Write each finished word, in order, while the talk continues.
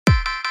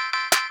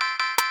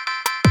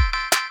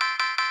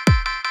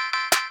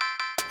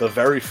the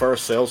very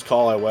first sales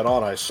call I went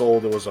on, it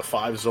was a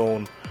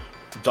 5-zone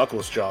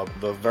ductless job.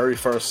 The very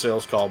first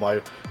sales call,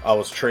 I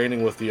was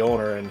training with the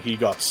owner, and he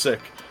got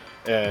sick,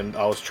 and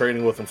I was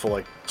training with him for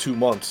like 2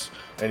 months,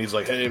 and he's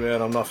like, hey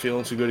man, I'm not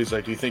feeling too good. He's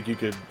like, do you think you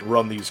could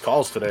run these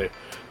calls today?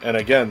 And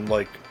again,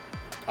 like,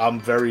 I'm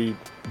very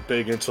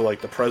big into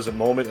like the present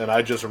moment, and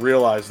I just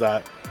realized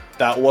that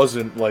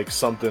wasn't like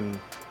something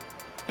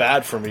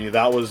bad for me.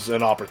 That was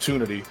an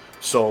opportunity.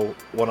 So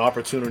when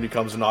opportunity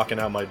comes knocking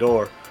at my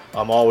door,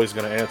 I'm always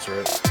going to answer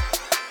it.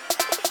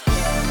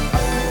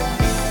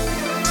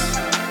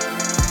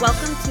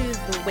 Welcome to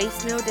the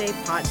Waste No Day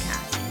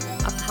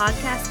podcast, a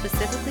podcast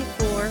specifically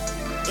for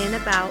and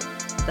about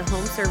the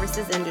home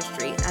services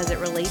industry as it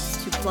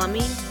relates to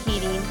plumbing,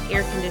 heating,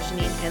 air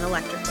conditioning, and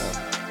electrical.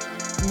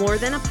 More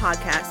than a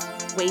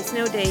podcast, Waste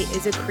No Day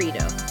is a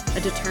credo,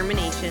 a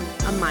determination,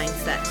 a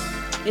mindset.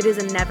 It is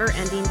a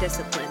never-ending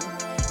discipline.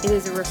 It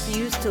is a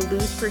refuse to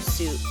lose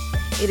pursuit.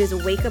 It is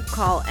a wake-up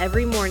call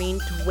every morning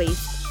to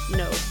waste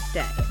no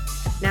day.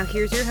 Now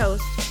here's your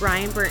host,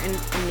 Brian Burton,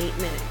 in 8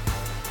 minutes.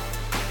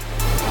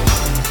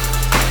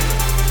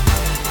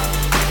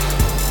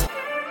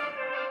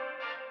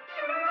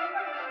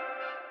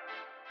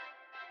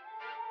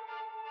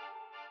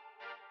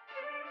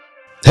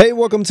 Hey,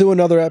 welcome to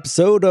another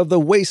episode of the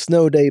Waste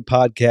No Day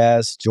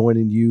podcast,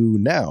 joining you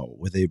now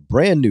with a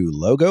brand new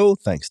logo,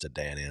 thanks to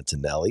Dan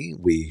Antonelli.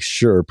 We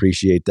sure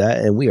appreciate that,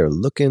 and we are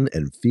looking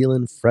and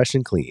feeling fresh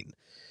and clean.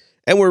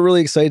 And we're really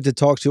excited to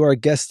talk to our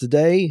guest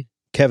today,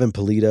 Kevin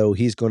Polito.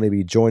 He's going to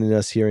be joining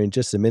us here in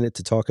just a minute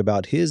to talk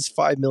about his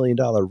 $5 million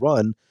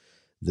run,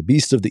 the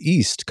Beast of the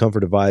East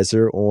Comfort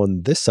Advisor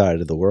on this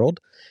side of the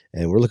world.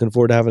 And we're looking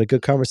forward to having a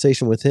good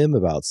conversation with him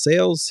about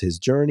sales, his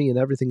journey, and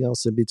everything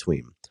else in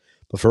between.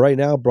 But for right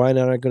now, Brian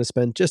and I are going to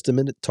spend just a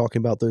minute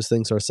talking about those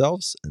things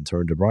ourselves and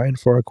turn to Brian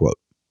for a quote.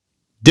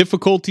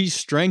 Difficulties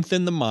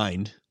strengthen the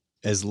mind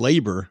as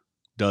labor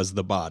does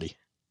the body.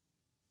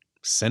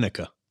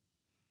 Seneca.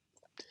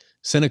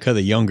 Seneca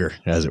the younger,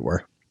 as it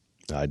were.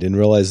 I didn't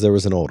realize there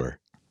was an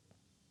older.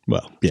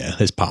 Well, yeah,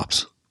 his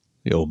pops,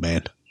 the old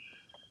man.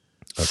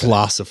 Okay.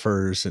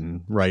 Philosophers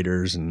and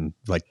writers and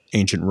like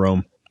ancient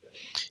Rome.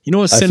 You know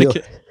what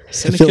Seneca... I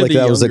feel like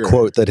that was a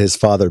quote that his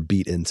father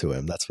beat into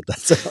him. That's what that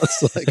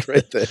sounds like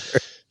right there.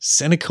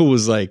 Seneca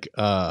was like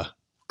a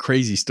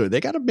crazy story. They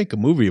got to make a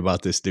movie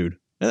about this dude.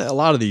 A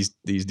lot of these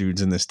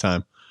dudes in this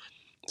time.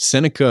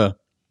 Seneca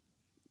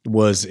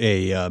was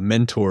a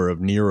mentor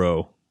of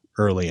Nero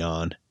early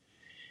on.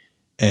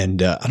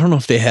 And I don't know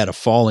if they had a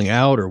falling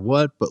out or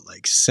what, but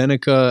like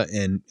Seneca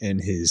and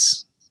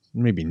his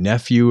maybe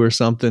nephew or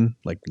something,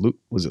 like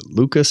was it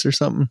Lucas or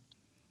something?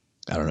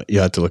 I don't know. You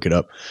have to look it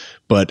up.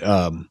 But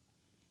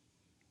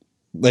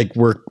like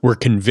we're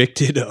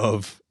convicted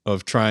of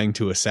trying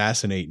to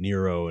assassinate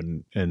Nero,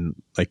 and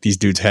like these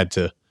dudes had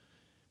to,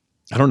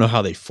 I don't know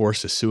how they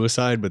forced a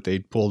suicide, but they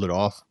pulled it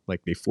off.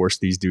 Like they forced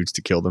these dudes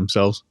to kill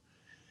themselves,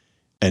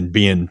 and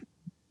being,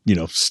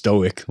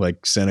 stoic,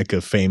 like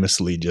Seneca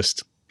famously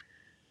just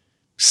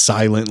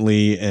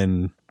silently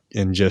and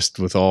just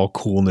with all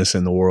coolness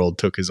in the world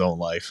took his own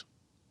life.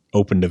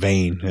 Opened a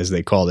vein, as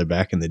they called it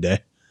back in the day.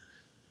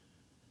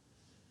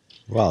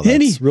 Wow,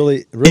 that's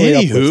really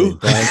uplifting,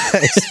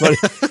 Brian.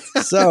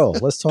 So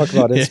let's talk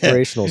about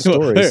inspirational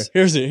stories.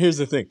 Here's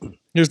the thing.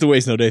 Here's the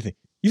Waste No Day thing.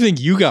 You think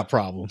you got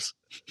problems?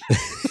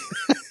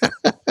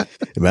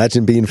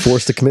 Imagine being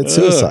forced to commit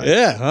suicide.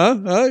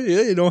 Yeah,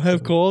 you don't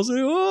have calls.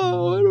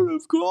 Oh, I don't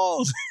have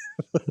calls.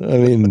 I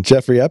mean,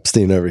 Jeffrey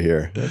Epstein over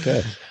here.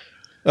 Okay.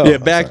 Oh, yeah,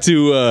 back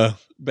to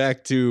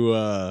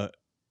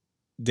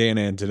Dan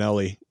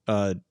Antonelli.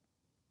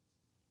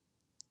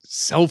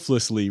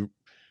 Selflessly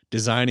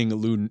designing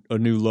a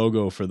new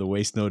logo for the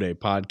Waste No Day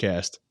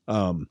podcast.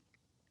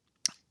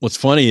 What's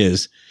funny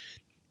is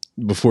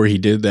before he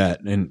did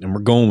that, and we're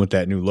going with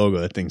that new logo,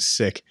 that thing's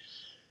sick.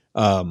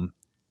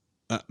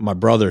 My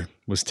brother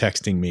was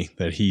texting me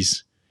that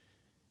he's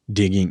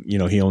digging,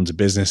 he owns a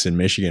business in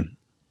Michigan,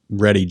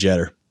 Ready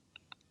Jetter,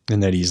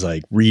 and that he's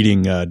like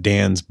reading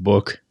Dan's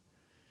book,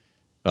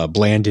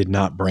 Blanded,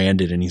 Not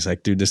Branded. And he's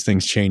like, dude, this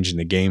thing's changing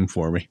the game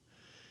for me.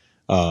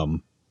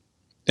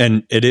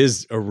 And it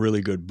is a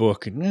really good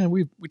book. And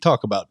we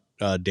talk about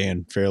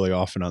Dan fairly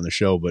often on the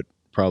show, but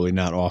probably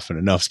not often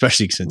enough,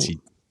 especially since he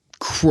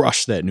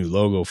crushed that new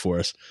logo for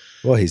us.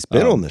 Well, he's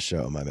been on the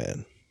show, my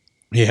man.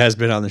 He has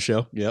been on the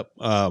show. Yep.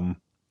 But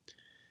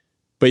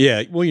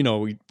yeah, well,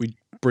 we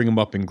bring him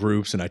up in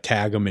groups, and I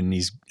tag him in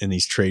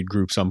these trade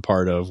groups I'm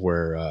part of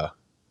where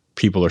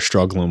people are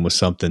struggling with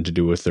something to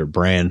do with their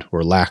brand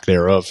or lack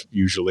thereof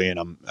usually.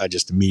 And I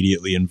just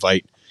immediately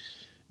invite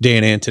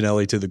Dan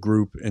Antonelli to the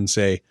group and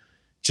say,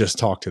 just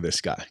talk to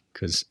this guy.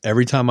 Because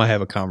every time I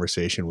have a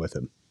conversation with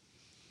him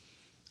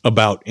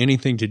about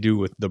anything to do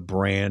with the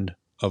brand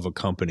of a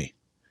company,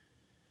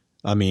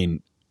 I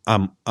mean,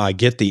 I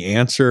get the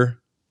answer,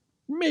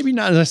 maybe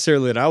not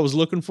necessarily that I was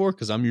looking for,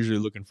 because I'm usually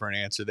looking for an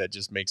answer that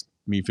just makes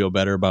me feel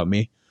better about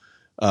me.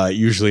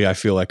 Usually I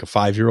feel like a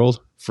 5-year-old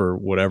for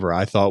whatever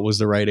I thought was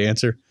the right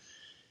answer.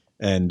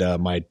 And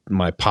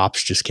my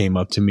pops just came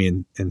up to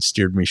me and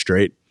steered me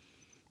straight.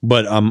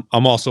 But I'm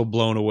also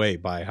blown away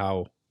by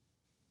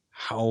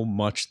how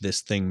much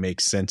this thing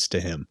makes sense to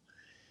him.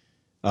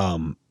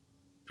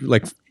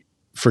 Like,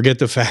 forget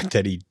the fact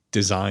that he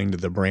designed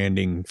the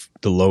branding,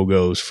 the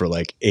logos for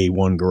like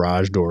A1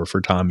 Garage Door for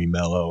Tommy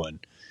Mello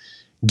and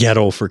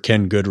Ghetto for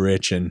Ken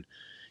Goodrich, and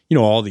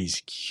all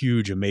these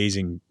huge,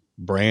 amazing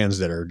brands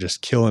that are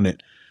just killing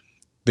it.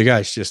 The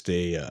guy's just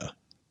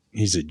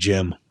he's a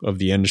gem of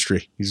the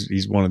industry.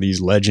 He's one of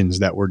these legends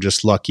that we're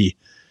just lucky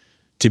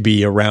to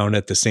be around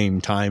at the same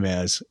time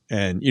as.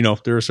 And,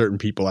 there are certain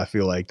people I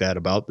feel like that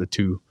about, the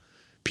two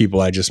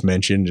people I just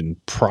mentioned,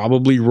 and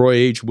probably Roy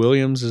H.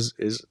 Williams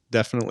is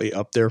definitely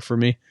up there for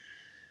me.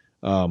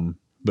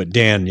 But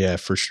Dan, yeah,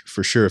 for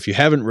sure. If you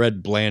haven't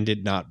read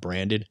Blanded, Not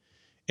Branded,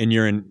 and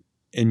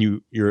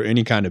you're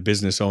any kind of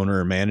business owner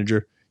or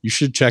manager, you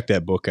should check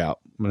that book out.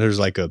 There's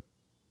I want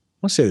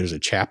to say there's a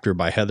chapter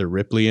by Heather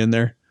Ripley in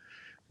there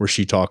where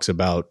she talks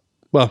about,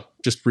 well,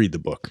 just read the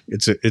book.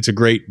 It's a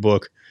great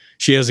book.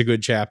 She has a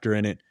good chapter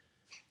in it.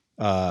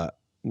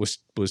 Was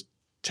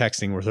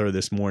texting with her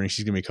this morning.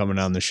 She's going to be coming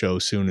on the show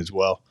soon as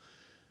well.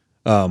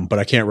 But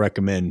I can't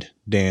recommend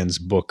Dan's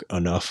book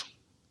enough.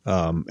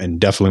 And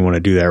definitely want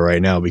to do that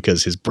right now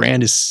because his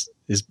brand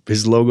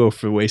his logo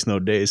for Waste No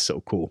Day is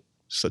so cool.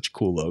 Such a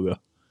cool logo.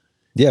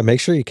 Yeah, make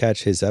sure you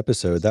catch his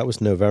episode. That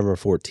was November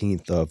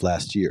 14th of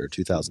last year,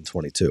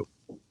 2022.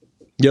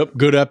 Yep,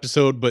 good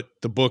episode, but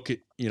the book,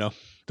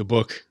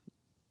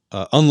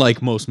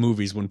 unlike most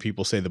movies, when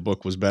people say the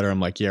book was better,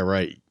 I'm like, yeah,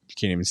 right. You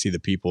can't even see the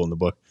people in the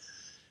book.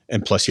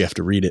 And plus you have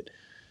to read it.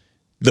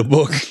 The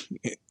book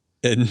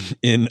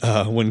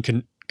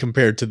when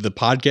compared to the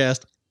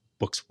podcast,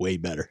 book's way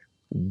better.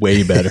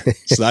 Way better.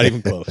 It's not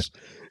even close.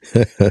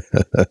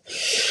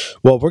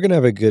 Well, we're going to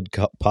have a good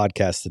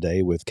podcast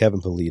today with Kevin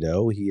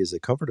Polito. He is a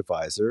comfort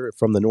advisor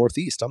from the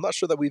Northeast. I'm not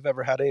sure that we've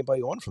ever had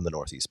anybody on from the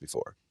Northeast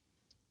before.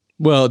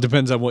 Well, it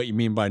depends on what you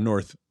mean by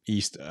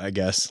Northeast, I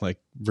guess, like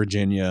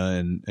Virginia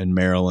and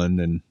Maryland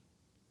and,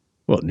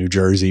 well, New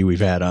Jersey we've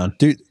had on.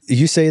 Dude,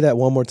 you say that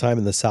one more time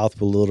and the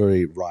South will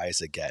literally rise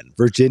again.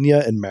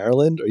 Virginia and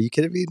Maryland? Are you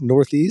kidding me?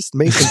 Northeast?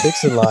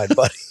 Mason-Dixon line,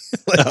 buddy.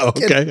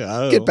 Okay.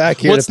 Get back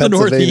here What's to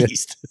Pennsylvania. The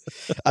Northeast?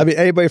 I mean,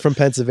 anybody from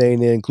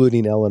Pennsylvania,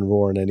 including Ellen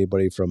Rohr and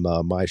anybody from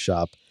my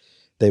shop,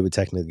 they would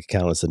technically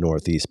count as the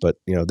Northeast. But,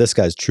 this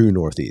guy's true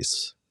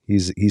Northeast.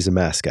 He's a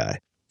mass guy.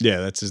 Yeah,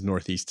 that's as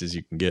Northeast as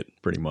you can get,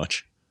 pretty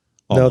much.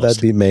 Almost. No,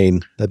 that'd be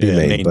Maine.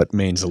 Maine. But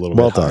Maine's a little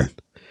well bit higher. done.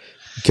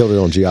 Killed it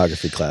on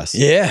geography class.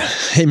 Yeah.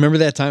 Hey, remember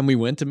that time we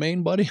went to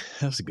Maine, buddy?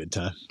 That was a good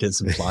time. Did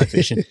some fly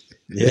fishing.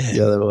 Yeah,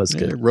 that was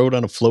good. Rode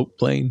on a float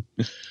plane.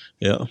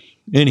 Yeah.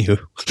 Anywho.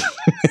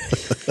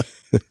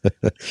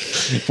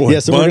 Boy,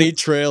 so Bunny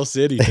Trail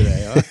City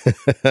today,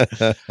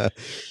 huh?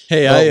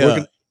 Hey,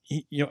 I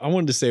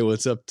wanted to say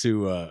what's up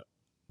to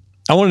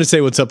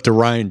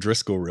Ryan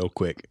Driscoll real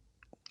quick,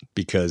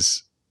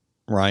 because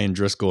Ryan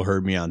Driscoll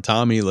heard me on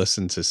Tommy,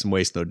 listened to some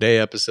Waste No Day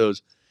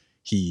episodes.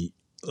 He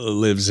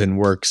lives and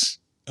works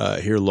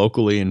here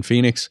locally in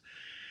Phoenix.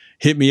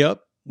 Hit me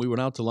up. We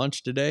went out to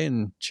lunch today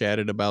and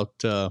chatted about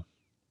the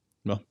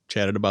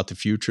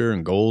future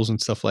and goals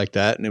and stuff like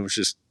that. And it was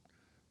just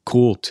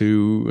cool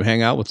to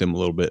hang out with him a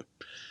little bit.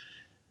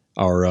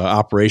 Our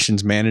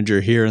operations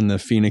manager here in the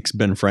Phoenix,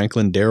 Ben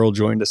Franklin, Daryl,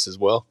 joined us as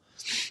well.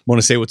 Want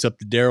to say what's up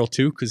to Daryl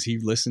too, because he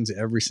listens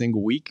every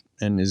single week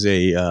and is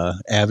a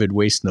avid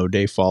Waste No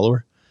Day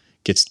follower.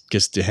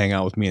 Gets to hang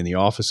out with me in the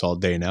office all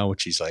day now,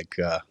 which he's like,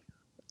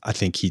 I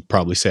think he'd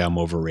probably say I'm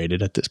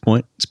overrated at this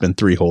point. It's been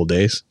 3 whole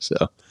days, so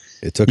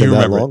it took him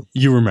that long.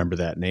 You remember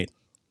that, Nate?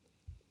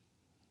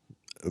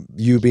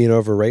 You being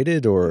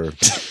overrated, or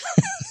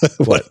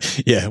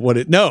what? Yeah,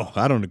 no,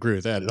 I don't agree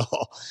with that at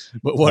all.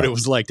 But what it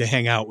was like to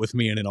hang out with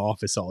me in an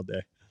office all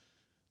day.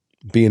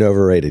 Being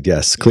overrated,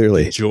 yes,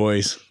 clearly.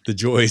 The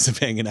joys of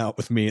hanging out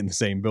with me in the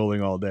same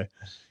building all day.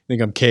 I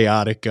think I'm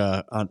chaotic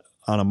on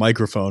a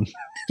microphone.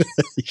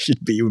 You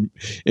should be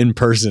in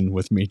person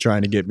with me,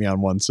 trying to get me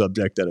on one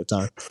subject at a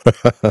time.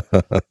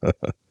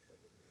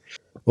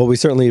 Well, we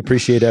certainly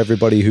appreciate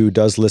everybody who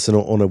does listen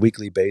on a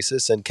weekly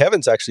basis. And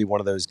Kevin's actually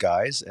one of those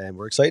guys. And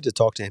we're excited to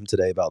talk to him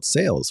today about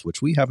sales,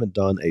 which we haven't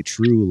done a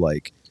true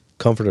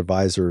comfort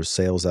advisor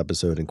sales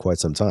episode in quite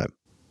some time.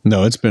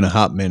 No, it's been a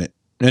hot minute.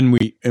 And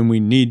we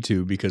need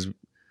to, because,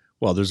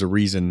 well, there's a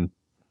reason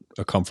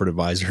a comfort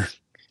advisor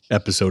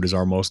episode is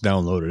our most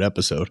downloaded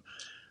episode,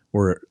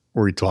 where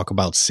we talk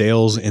about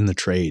sales in the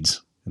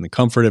trades. And the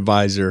comfort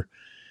advisor,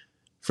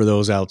 for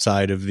those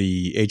outside of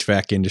the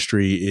HVAC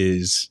industry,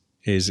 is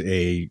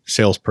a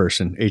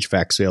salesperson,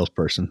 HVAC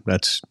salesperson.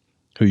 That's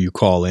who you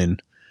call in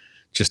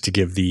just to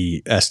give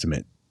the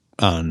estimate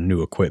on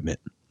new equipment.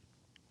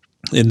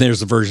 And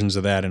there's versions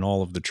of that in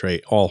all of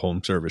all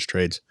home service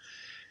trades.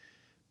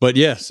 But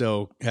yeah,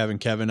 so having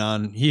Kevin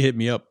on, he hit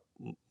me up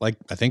I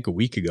think a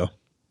week ago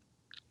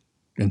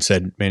and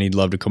said, man, he'd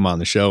love to come on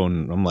the show.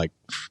 And I'm like,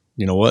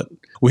 you know what?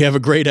 We have a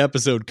great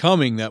episode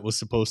coming that was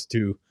supposed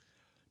to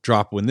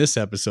drop when this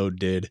episode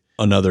did.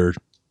 Another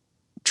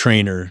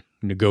trainer,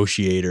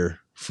 negotiator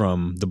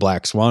from the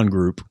Black Swan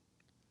Group,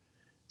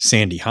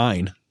 Sandy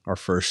Hine, our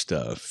first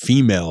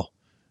female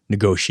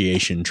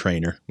negotiation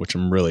trainer, which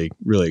I'm really,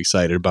 really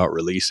excited about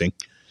releasing.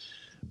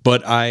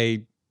 But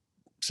I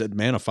said,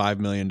 man, a $5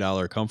 million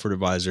comfort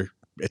advisor,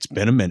 it's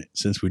been a minute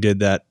since we did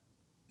that,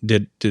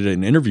 did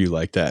an interview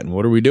like that. And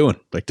what are we doing?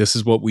 Like, this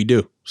is what we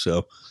do.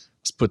 So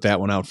let's put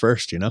that one out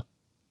first,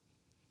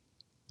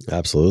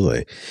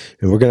 Absolutely.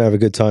 And we're going to have a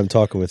good time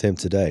talking with him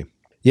today.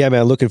 Yeah,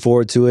 man, looking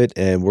forward to it.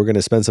 And we're going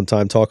to spend some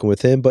time talking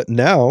with him. But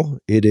now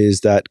it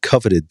is that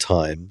coveted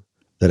time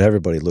that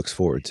everybody looks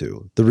forward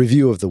to, the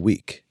review of the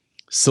week.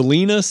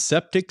 Selena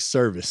Septic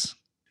Service,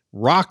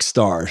 rock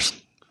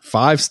stars,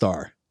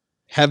 5-star.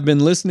 Have been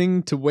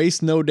listening to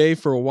Waste No Day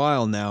for a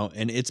while now,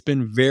 and it's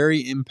been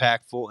very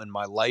impactful in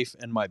my life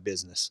and my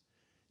business.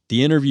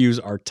 The interviews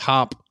are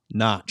top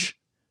notch.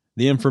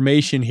 The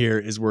information here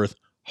is worth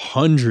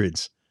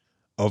hundreds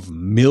of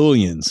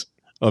millions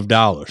of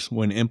dollars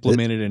when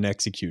implemented and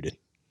executed.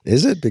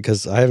 Is it?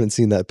 Because I haven't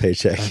seen that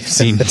paycheck.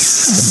 I've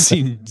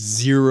seen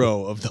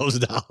zero of those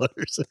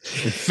dollars.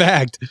 In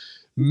fact,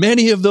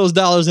 many of those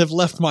dollars have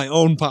left my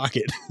own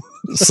pocket.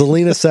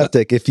 Selena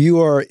Septic, if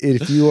you are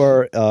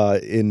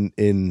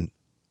in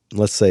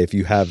let's say if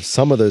you have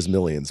some of those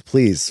millions,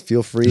 please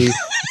feel free.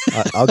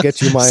 I'll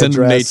get you my Send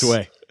address. Nate's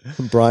way.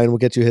 Brian will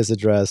get you his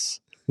address.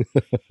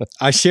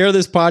 I share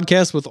this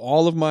podcast with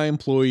all of my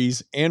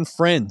employees and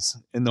friends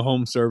in the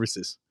home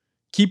services.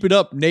 Keep it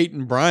up, Nate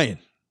and Brian.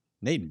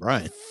 Nate and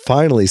Brian.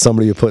 Finally,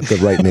 somebody who put the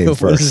right name What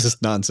first. is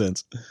this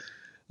nonsense?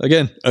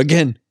 Again,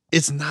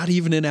 it's not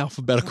even in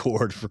alphabetical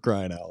order, for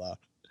crying out loud.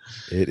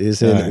 It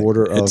is in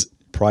order of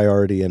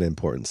priority and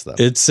importance, though.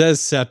 It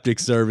says septic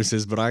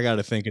services, but I got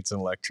to think it's an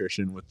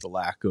electrician with the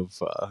lack of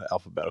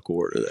alphabetical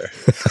order there.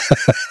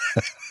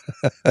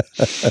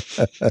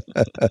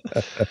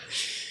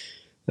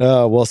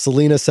 Well,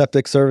 Selena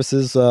Septic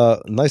Services,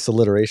 nice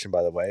alliteration,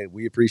 by the way.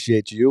 We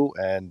appreciate you.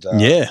 And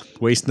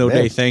Waste No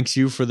Day thanks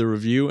you for the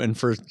review and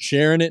for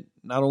sharing it,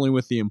 not only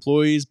with the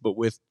employees, but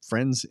with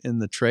friends in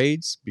the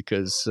trades,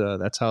 because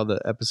that's how the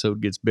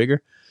episode gets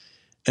bigger.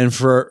 And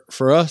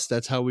for us,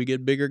 that's how we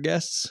get bigger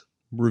guests,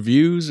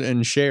 reviews,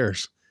 and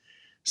shares.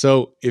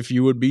 So if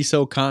you would be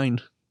so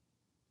kind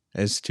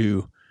as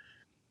to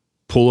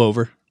pull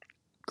over,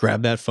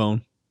 grab that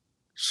phone,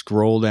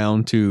 scroll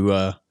down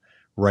to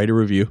write a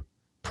review,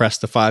 press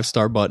the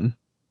 5-star button,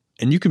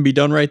 and you can be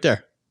done right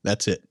there.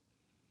 That's it.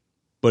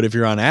 But if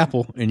you're on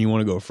Apple and you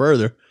want to go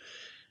further,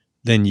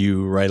 then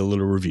you write a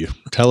little review.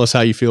 Tell us how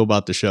you feel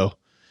about the show.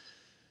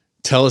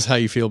 Tell us how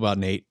you feel about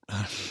Nate.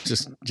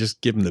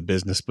 Just give him the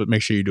business, but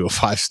make sure you do a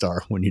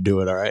 5-star when you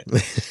do it. All right.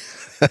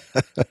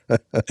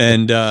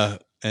 And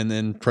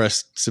then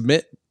press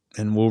submit,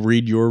 and we'll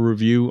read your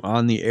review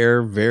on the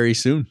air very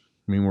soon.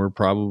 I mean, we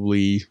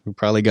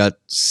probably got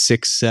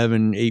 6,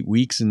 7, 8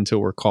 weeks until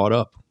we're caught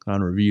up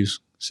on reviews.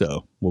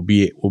 So we'll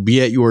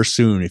be at yours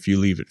soon if you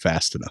leave it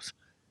fast enough.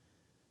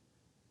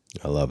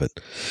 I love it.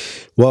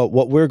 Well,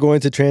 what we're going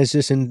to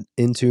transition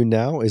into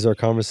now is our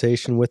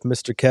conversation with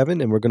Mr.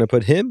 Kevin, and we're going to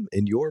put him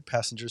in your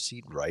passenger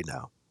seat right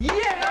now.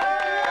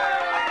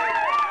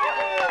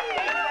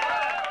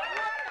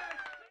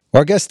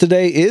 Our guest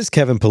today is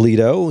Kevin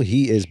Polito.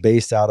 He is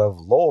based out of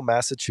Lowell,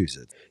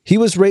 Massachusetts. He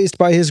was raised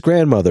by his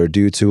grandmother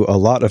due to a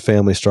lot of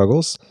family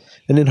struggles,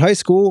 and in high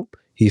school,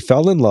 he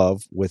fell in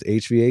love with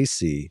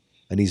HVAC,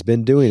 and he's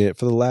been doing it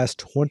for the last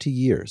 20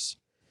 years.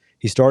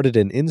 He started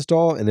in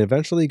install and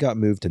eventually got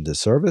moved into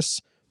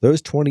service.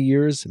 Those 20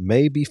 years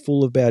may be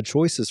full of bad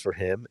choices for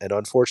him and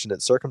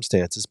unfortunate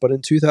circumstances, but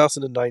in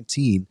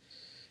 2019,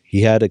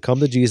 he had a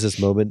come-to-Jesus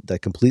moment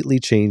that completely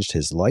changed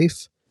his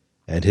life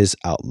and his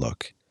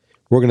outlook.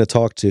 We're going to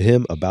talk to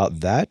him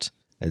about that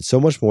and so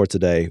much more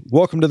today.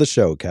 Welcome to the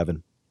show,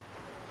 Kevin.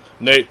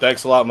 Nate,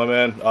 thanks a lot, my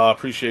man.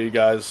 Appreciate you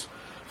guys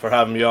for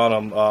having me on.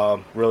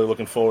 I'm really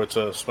looking forward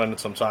to spending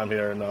some time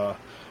here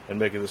and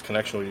making this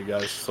connection with you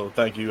guys. So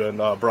thank you,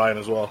 and Brian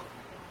as well.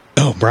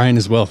 Oh, Brian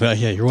as well. Yeah,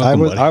 you're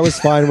welcome. I was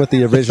fine with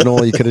the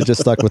original. You could have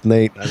just stuck with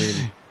Nate. I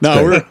mean,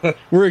 no,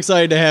 we're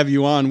excited to have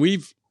you on.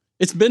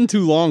 It's been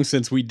too long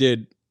since we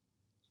did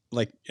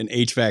like an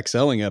HVAC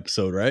selling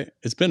episode, right?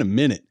 It's been a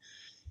minute,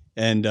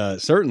 and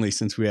certainly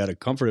since we had a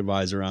comfort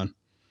advisor on,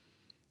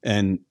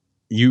 and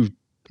you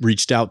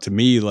reached out to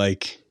me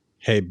like,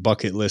 hey,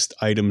 bucket list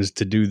items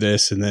to do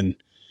this. And then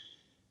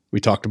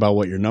we talked about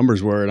what your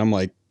numbers were. And I'm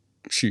like,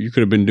 shoot, you could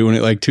have been doing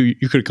it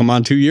you could have come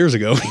on 2 years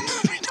ago.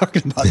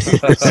 Talking about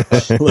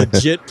this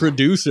legit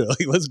producer.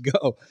 Like, let's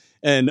go.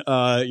 And,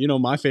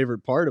 my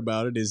favorite part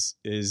about it is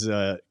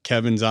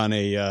Kevin's on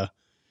a,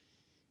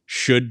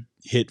 should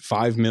hit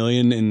 5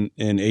 million in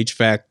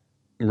HVAC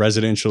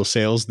residential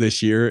sales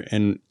this year.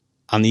 And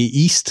on the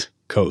East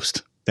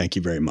Coast. Thank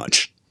you very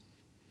much.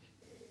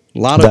 A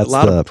lot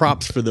of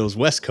props for those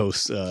West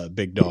Coast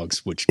big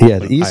dogs.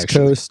 The East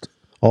Coast,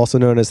 also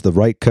known as the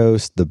right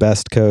coast, the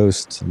best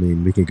coast. I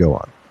mean, we can go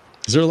on.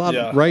 Is there a lot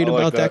right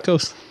about that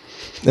coast?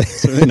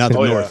 Certainly not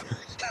the north. Yeah.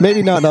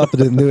 Maybe not up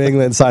in the New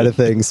England side of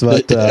things,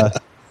 but as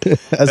we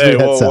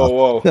head south.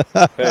 Whoa.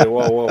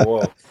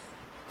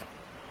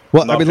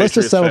 Well, I mean, let's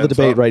just settle the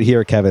debate right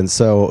here, Kevin.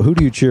 So, who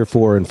do you cheer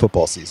for in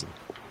football season?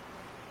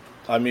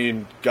 I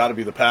mean, got to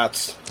be the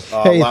Pats.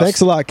 Hey,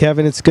 thanks a lot,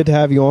 Kevin. It's good to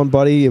have you on,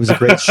 buddy. It was a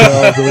great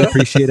show. Really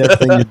appreciate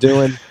everything you're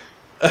doing.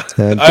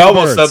 And I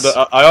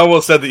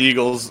almost said the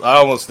Eagles. I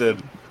almost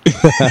did.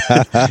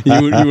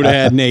 You would have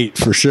had Nate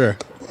for sure.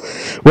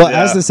 Well,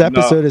 as this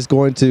episode is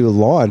going to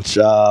launch,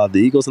 the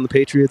Eagles and the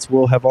Patriots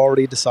will have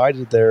already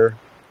decided their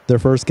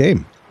first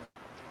game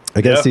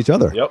against each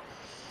other. Yep.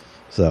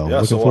 So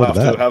we'll have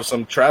to have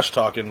some trash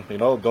talking.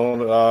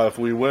 Don't if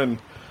we win,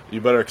 you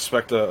better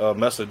expect a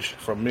message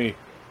from me.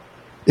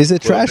 Is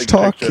it trash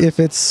talk picture. If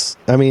it's?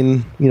 I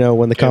mean,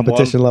 when the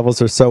competition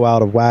levels are so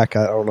out of whack,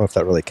 I don't know if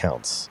that really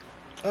counts.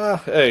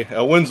 Hey,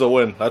 a win's a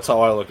win. That's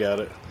how I look at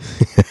it.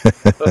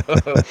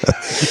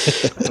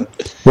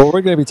 Well,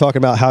 we're going to be talking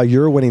about how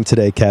you're winning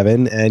today,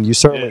 Kevin, and you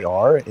certainly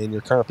are in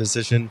your current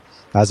position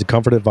as a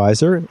comfort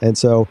advisor. And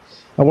so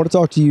I want to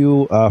talk to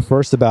you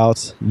first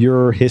about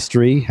your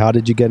history. How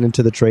did you get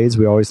into the trades?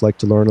 We always like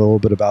to learn a little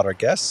bit about our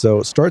guests.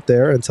 So start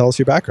there and tell us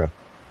your background.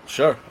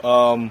 Sure.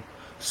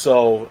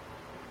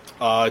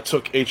 I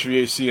took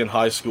HVAC in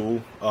high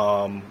school.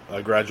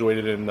 I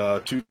graduated in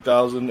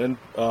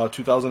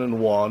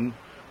 2001.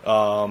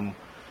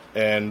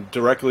 And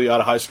directly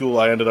out of high school,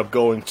 I ended up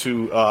going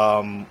to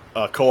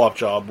a co-op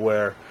job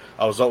where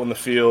I was out in the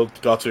field,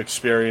 got to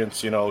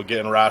experience, getting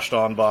rashed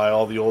on by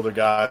all the older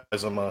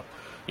guys. I'm a,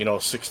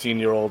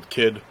 16-year-old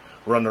kid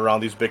running around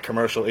these big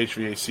commercial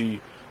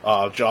HVAC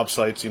job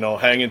sites,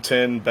 hanging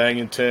tin,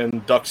 banging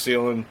tin, duct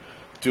sealing,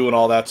 doing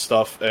all that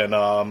stuff. And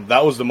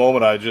that was the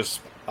moment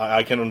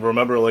I can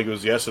remember like it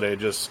was yesterday.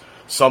 Just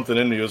something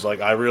in me was like,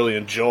 I really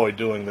enjoyed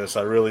doing this.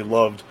 I really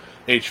loved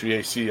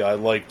HVAC. I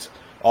liked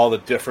all the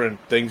different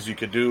things you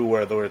could do,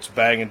 whether it's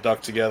banging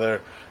duct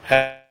together,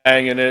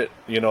 hanging it,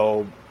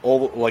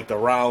 like the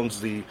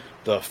rounds, the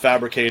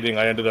fabricating.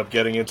 I ended up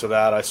getting into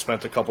that. I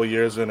spent a couple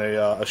years in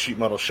a sheet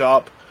metal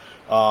shop,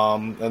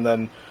 and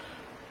then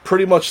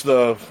pretty much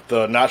the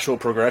natural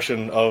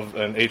progression of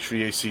an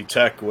HVAC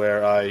tech,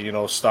 where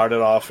I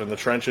started off in the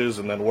trenches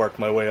and then worked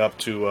my way up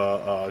to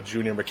a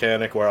junior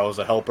mechanic where I was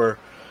a helper,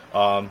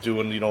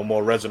 doing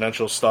more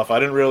residential stuff.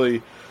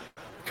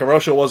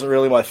 Commercial wasn't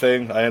really my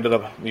thing. I ended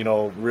up,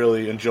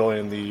 really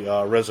enjoying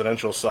the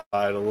residential side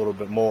a little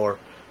bit more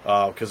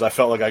because I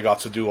felt like I got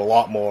to do a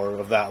lot more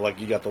of that.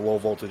 Like you got the low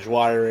voltage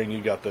wiring,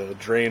 you got the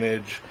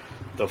drainage,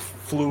 the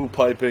flue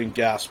piping,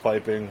 gas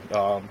piping,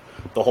 the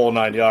whole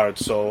 9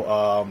 yards.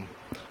 So,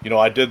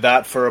 I did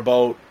that for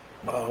about,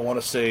 I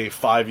want to say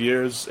 5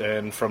 years.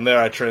 And from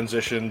there I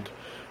transitioned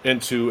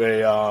into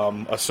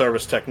a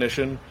service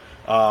technician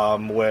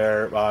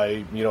where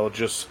I,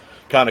 just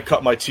kind of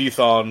cut my teeth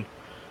on,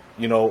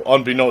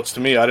 unbeknownst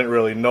to me, I didn't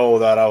really know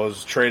that I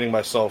was training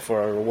myself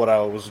for what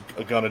I was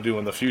going to do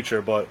in the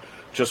future, but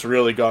just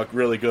really got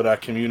really good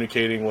at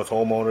communicating with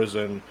homeowners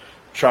and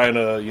trying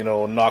to,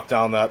 knock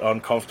down that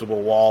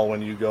uncomfortable wall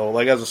when you go.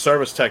 Like as a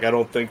service tech, I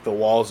don't think the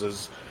wall's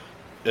as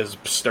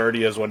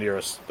sturdy as when you're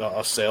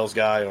a sales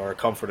guy or a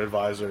comfort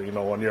advisor.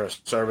 When you're a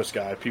service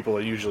guy, people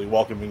are usually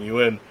welcoming you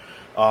in.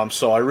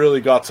 So I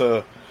really got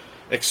to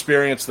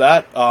experience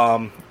that.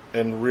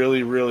 And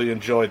really, really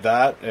enjoyed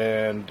that,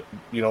 and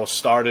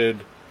started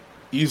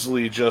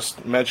easily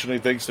just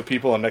mentioning things to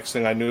people. And next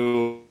thing I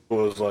knew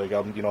was like,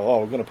 we're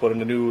going to put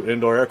in a new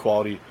indoor air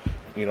quality,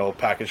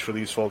 package for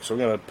these folks. We're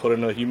going to put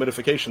in a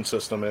humidification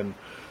system. And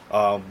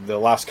the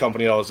last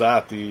company I was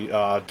at, the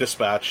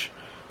Dispatch,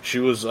 she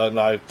was, and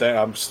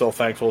I'm still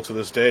thankful to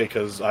this day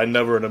because I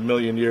never in a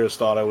million years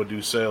thought I would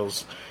do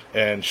sales.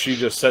 And she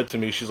just said to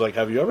me, she's like,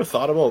 "Have you ever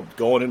thought about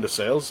going into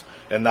sales?"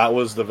 And that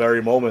was the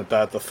very moment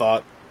that the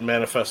thought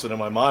manifested in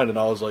my mind, and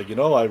I was like,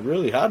 I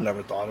really had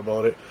never thought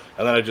about it.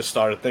 And then I just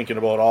started thinking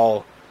about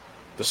all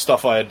the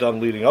stuff I had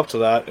done leading up to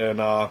that,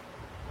 and I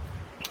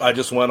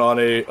just went on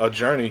a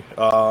journey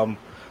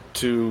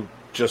to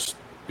just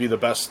be the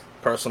best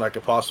person I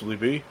could possibly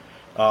be.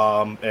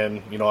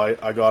 And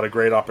I got a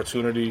great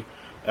opportunity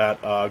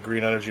at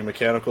Green Energy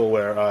Mechanical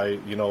where I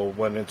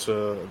went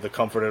into the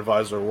comfort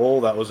advisor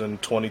role. That was in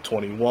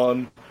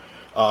 2021.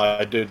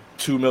 I did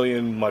 $2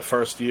 million my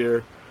first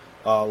year.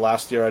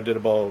 Last year I did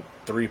about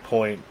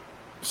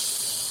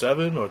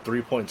 3.7 or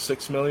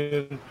 3.6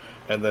 million,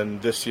 and then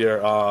this year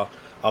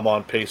I'm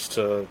on pace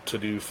to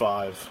do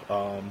 5.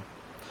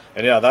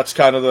 And yeah, that's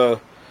kind of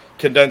the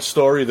condensed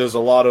story. There's a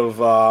lot of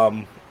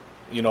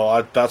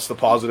that's the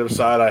positive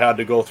side. I had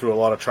to go through a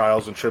lot of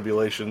trials and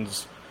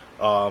tribulations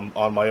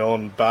on my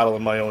own,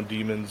 battling my own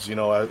demons,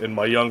 in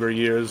my younger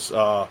years,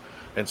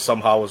 and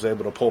somehow was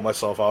able to pull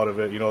myself out of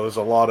it. There's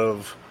a lot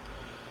of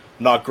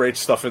not great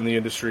stuff in the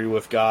industry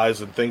with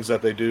guys and things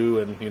that they do,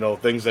 and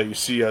things that you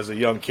see as a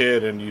young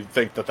kid and you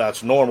think that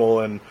that's normal.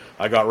 And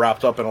I got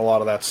wrapped up in a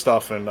lot of that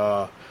stuff, and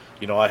I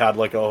had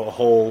like a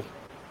whole,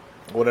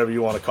 whatever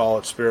you want to call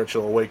it,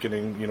 spiritual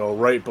awakening,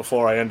 right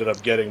before I ended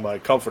up getting my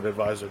comfort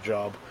advisor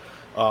job.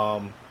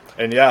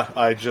 And yeah,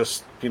 I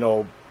just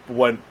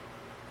went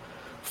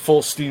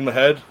full steam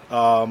ahead,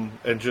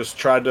 and just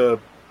tried to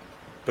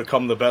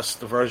become the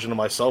best version of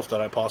myself that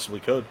I possibly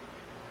could.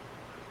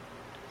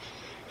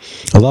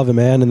 I love it,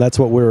 man. And that's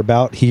what we're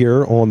about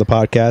here on the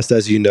podcast,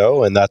 as you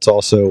know. And that's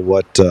also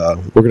what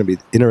we're going to be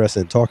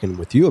interested in talking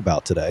with you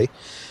about today.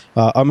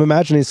 I'm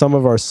imagining some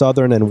of our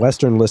Southern and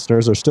Western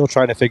listeners are still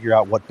trying to figure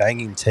out what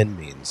banging tin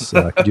means.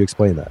 Could you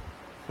explain that?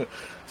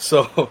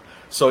 So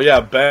yeah,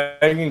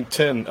 banging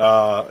tin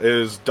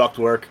is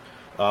ductwork.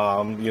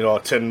 A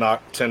tin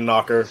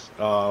knocker.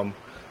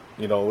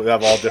 We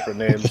have all different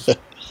names.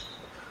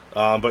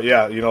 But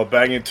yeah,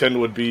 banging tin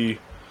would be,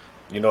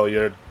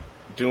 you're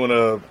doing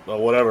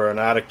an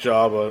attic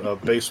job, a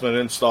basement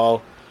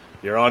install.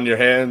 You're on your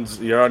hands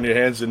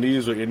and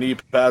knees with your knee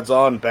pads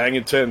on,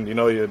 banging tin.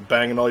 You're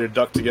banging all your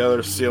duct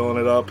together, sealing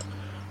it up,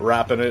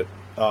 wrapping it.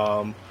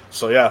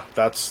 So yeah,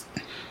 that's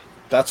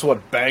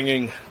what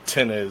banging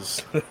tin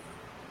is.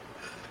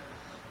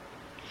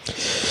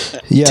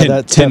 Yeah,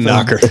 that's tin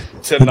knocker.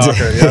 Tin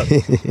knocker, yeah.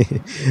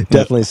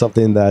 Definitely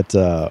something that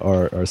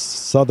our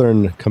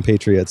Southern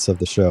compatriots of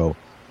the show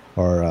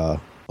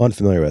are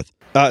unfamiliar with.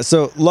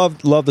 So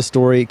love the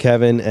story,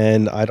 Kevin,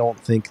 and I don't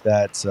think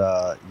that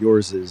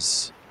yours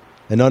is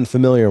an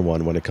unfamiliar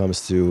one when it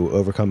comes to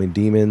overcoming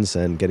demons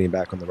and getting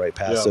back on the right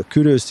path. Yeah. So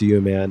kudos to you,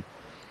 man.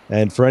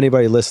 And for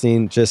anybody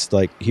listening, just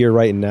like here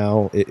right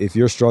now, if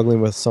you're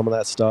struggling with some of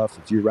that stuff,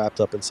 if you're wrapped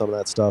up in some of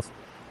that stuff,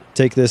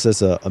 take this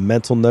as a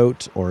mental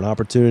note or an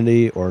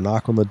opportunity or a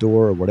knock on the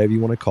door or whatever you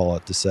want to call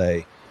it to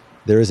say,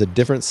 there is a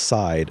different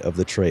side of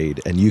the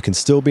trade, and you can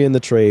still be in the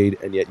trade,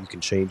 and yet you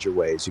can change your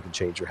ways, you can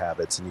change your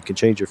habits, and you can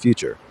change your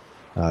future.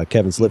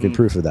 Kevin's living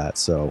proof of that,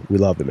 so we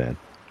love it, man.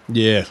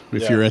 Yeah,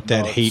 if you're at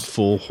that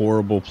hateful,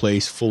 horrible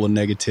place full of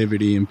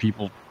negativity and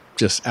people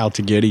just out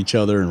to get each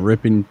other and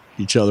ripping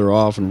each other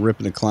off and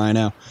ripping the client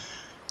out,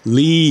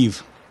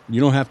 leave. You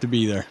don't have to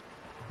be there.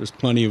 There's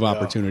plenty of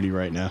opportunity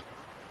right now.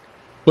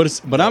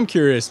 But I'm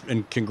curious,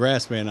 and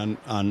congrats, man,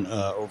 on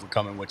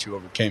overcoming what you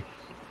overcame.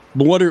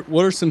 But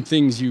what are some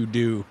things you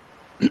do?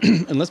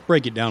 And let's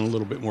break it down a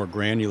little bit more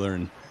granular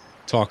and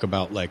talk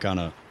about like on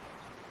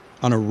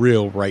a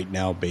real right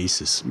now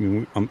basis. I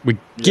mean, we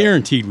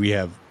guaranteed we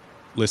have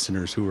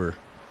listeners who are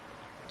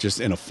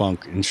just in a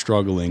funk and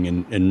struggling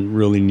and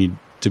really need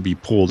to be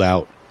pulled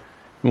out.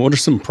 And what are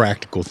some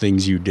practical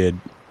things you did,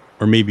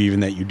 or maybe even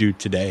that you do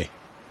today?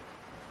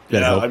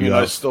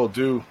 I still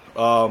do.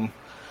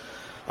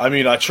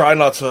 I try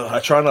not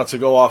to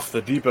go off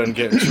the deep end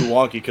getting too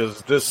wonky,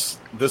 because this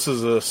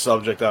is a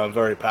subject that I'm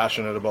very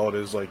passionate about,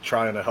 is like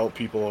trying to help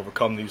people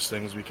overcome these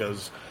things,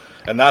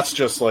 and that's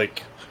just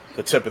like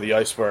the tip of the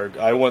iceberg.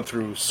 I went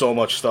through so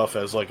much stuff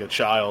as like a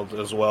child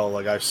as well.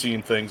 Like I've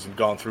seen things and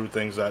gone through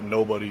things that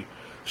nobody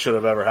should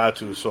have ever had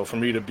to. So for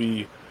me to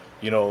be,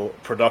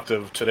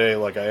 productive today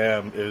like I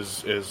am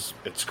is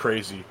it's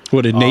crazy.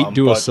 What, did Nate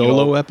do a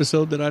solo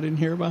episode that I didn't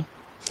hear about?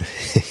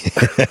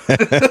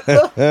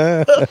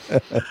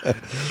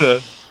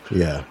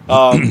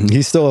 Yeah.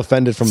 He's still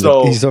offended from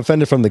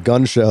the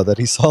gun show that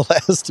he saw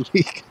last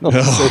week.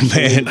 Oh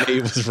man,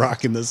 Nate was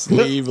rocking the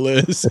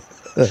sleeveless.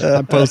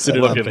 I posted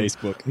it on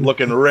Facebook.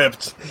 Looking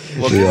ripped,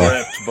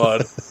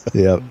 bud.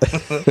 Yep.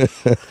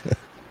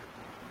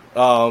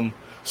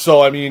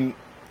 So I mean,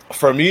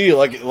 for me,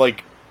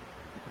 like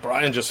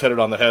Brian just hit it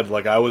on the head.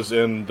 Like I was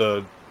in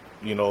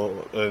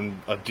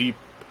in a deep,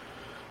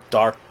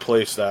 dark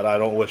place that I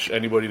don't wish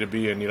anybody to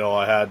be in.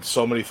 I had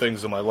so many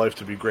things in my life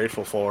to be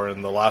grateful for,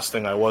 and the last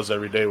thing I was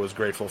every day was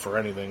grateful for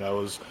anything. I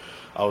was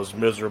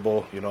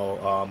miserable.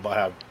 I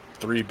have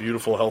 3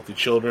 beautiful, healthy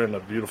children, a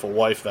beautiful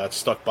wife that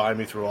stuck by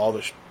me through all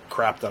the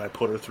crap that I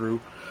put her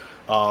through.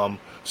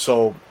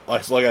 So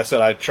like I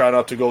said, I try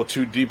not to go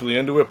too deeply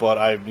into it, but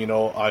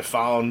I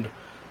found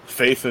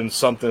faith in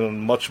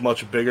something much,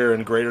 much bigger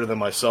and greater than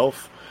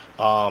myself.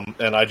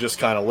 And I just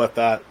kind of let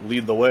that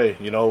lead the way.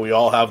 We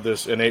all have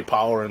this innate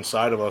power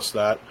inside of us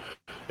that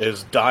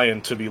is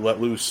dying to be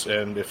let loose.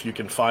 And if you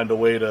can find a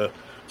way to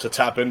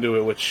tap into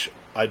it, which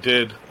I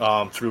did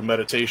through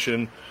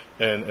meditation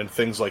and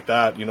things like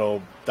that,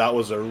 that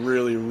was a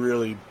really,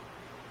 really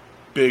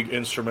big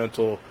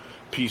instrumental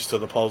piece to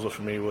the puzzle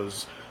for me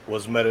was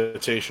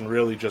meditation,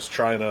 really just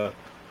trying to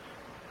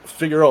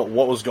figure out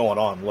what was going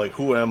on. Like,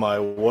 who am I?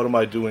 What am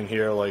I doing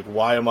here? Like,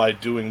 why am I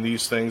doing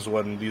these things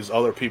when these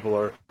other people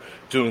are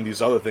doing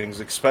these other things?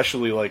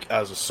 Especially like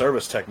as a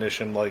service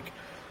technician, like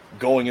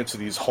going into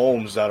these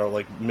homes that are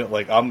like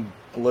I'm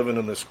living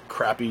in this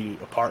crappy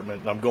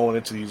apartment and I'm going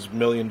into these $1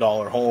 million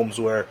homes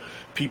where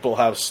people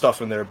have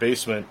stuff in their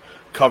basement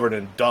covered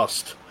in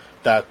dust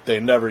that they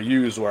never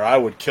use, where I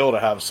would kill to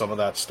have some of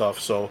that stuff.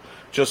 So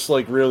just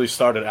like really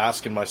started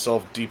asking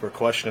myself deeper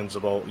questions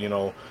about,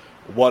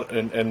 what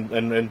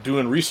and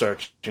doing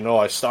research.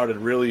 I started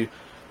really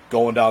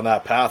going down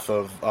that path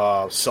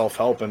of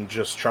self-help and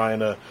just trying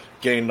to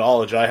gain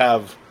knowledge. I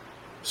have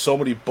so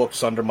many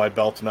books under my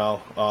belt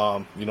now.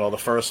 The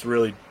first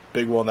really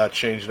big one that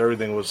changed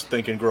everything was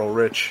Think and Grow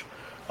Rich.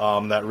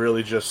 That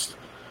really just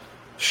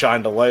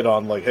shined a light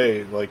on like,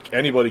 hey, like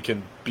anybody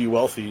can be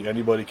wealthy,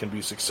 anybody can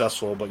be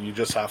successful, but you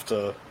just have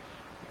to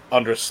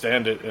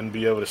understand it and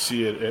be able to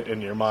see it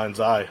in your mind's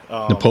eye.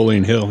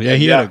 Napoleon Hill. Yeah,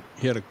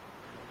 he had a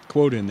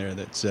quote in there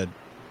that said,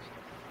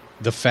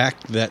 the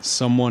fact that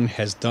someone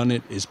has done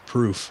it is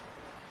proof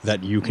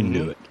that you can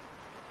do it.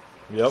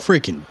 Yep.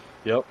 Freaking.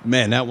 Yep.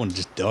 Man, that one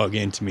just dug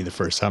into me the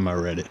first time I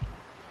read it.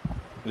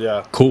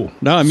 Yeah. Cool.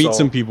 Now I meet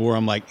some people where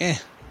I'm like,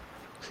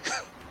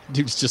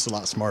 dude's just a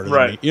lot smarter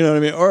than me. You know what I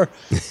mean? Or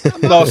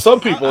no, some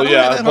people,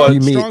 yeah. But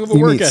you meet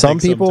some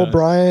people, sometimes.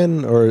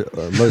 Brian, or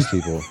most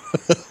people.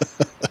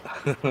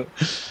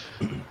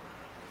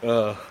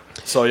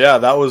 So yeah,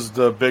 that was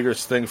the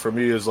biggest thing for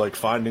me, is like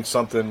finding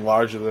something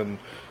larger than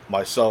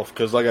myself.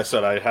 Because like I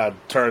said, I had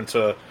turned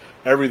to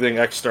everything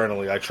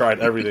externally. I tried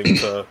everything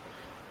to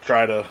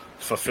try to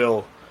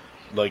fulfill.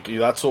 Like,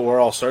 that's what we're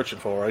all searching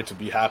for, right? To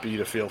be happy,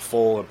 to feel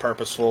full and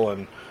purposeful.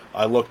 And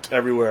I looked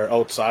everywhere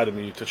outside of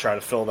me to try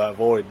to fill that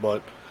void.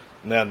 But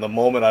man, the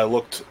moment I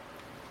looked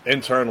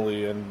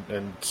internally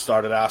and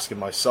started asking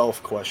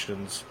myself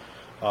questions,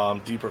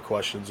 deeper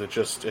questions, it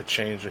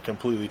changed. It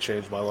completely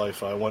changed my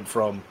life. I went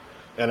from,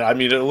 and I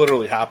mean, it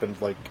literally happened,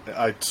 like,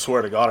 I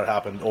swear to God, it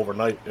happened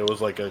overnight. It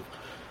was like a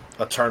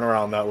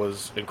turnaround that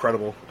was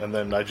incredible. And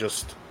then I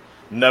just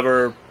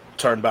never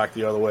turned back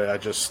the other way. I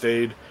just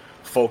stayed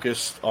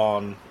focused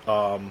on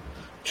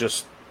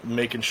just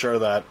making sure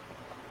that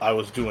I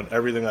was doing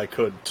everything I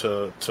could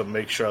to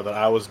make sure that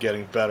I was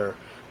getting better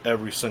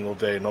every single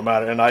day, no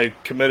matter, and I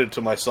committed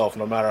to myself,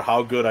 no matter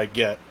how good I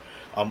get,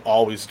 I'm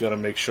always going to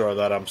make sure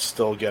that I'm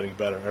still getting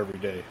better every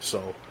day.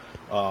 So,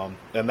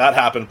 and that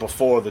happened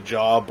before the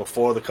job,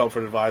 before the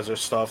Comfort Advisor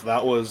stuff.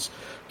 That was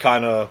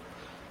kind of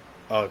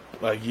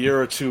a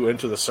year or two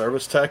into the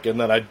service tech, and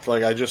then I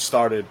just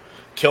started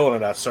killing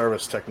it at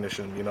service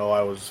technician. You know,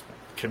 I was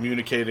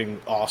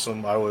communicating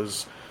awesome. I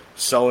was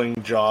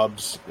selling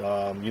jobs,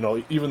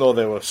 even though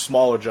they were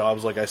smaller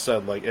jobs, like I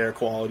said, like air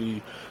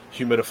quality,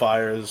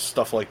 humidifiers,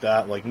 stuff like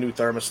that, like new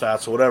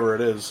thermostats, whatever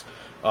it is.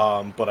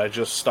 But I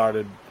just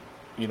started,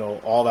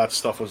 all that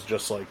stuff was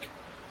just like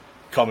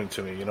coming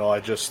to me. I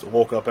just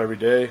woke up every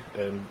day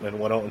and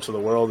went out into the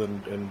world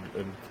and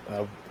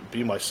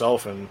be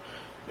myself, and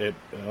it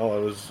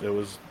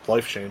was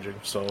life changing.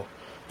 So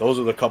those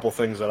are the couple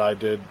things that I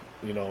did,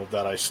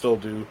 that I still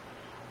do,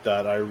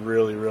 that I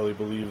really, really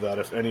believe that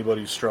if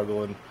anybody's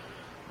struggling,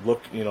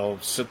 look,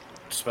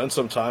 spend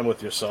some time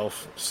with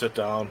yourself, sit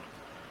down,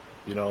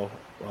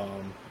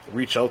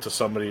 reach out to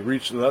somebody.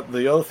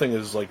 The other thing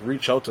is, like,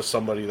 reach out to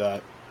somebody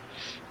that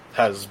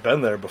has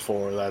been there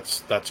before,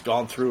 that's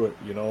gone through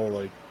it,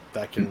 like,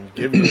 that can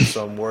give you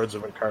some words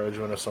of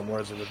encouragement or some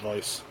words of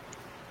advice.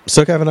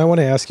 So, Kevin, I want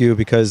to ask you,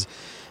 because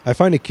I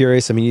find it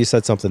curious. I mean, you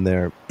said something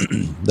there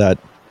that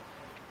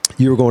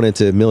you were going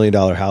into $1 million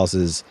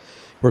houses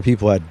where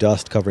people had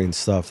dust covering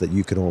stuff that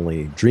you could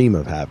only dream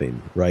of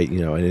having, right?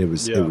 And it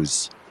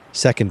was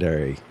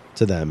secondary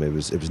to them. It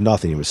was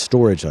nothing. It was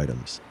storage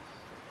items.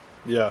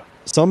 Yeah.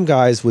 Some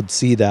guys would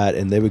see that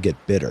and they would get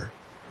bitter.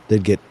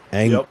 They'd get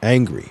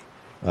angry.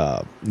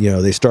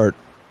 They start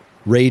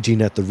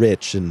raging at the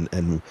rich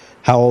and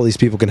how all these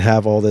people can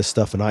have all this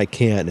stuff and I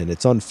can't, and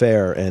it's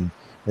unfair, and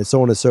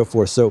so on and so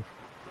forth. So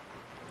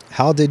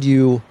how did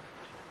you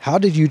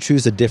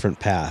choose a different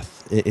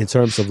path in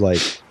terms of,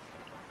 like,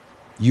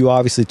 you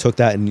obviously took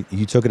that and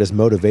you took it as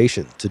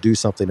motivation to do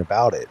something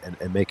about it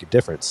and make a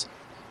difference,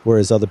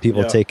 whereas other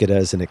people take it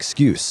as an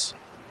excuse,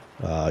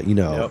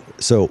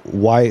 So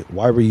why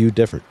were you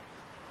different?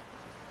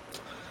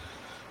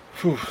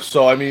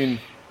 So, I mean,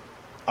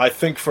 I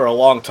think for a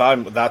long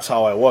time, that's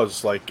how I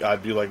was. Like,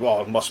 I'd be like,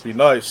 well, it must be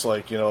nice.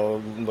 Like,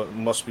 it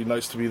must be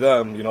nice to be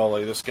them.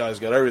 Like, this guy's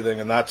got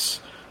everything. And that's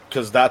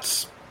because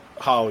that's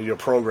how you're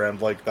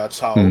programmed. Like, that's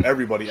how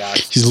everybody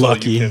acts. He's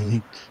lucky.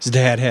 His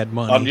dad had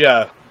money.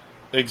 Yeah,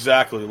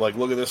 exactly. Like,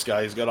 look at this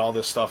guy. He's got all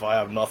this stuff. I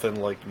have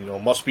nothing. Like,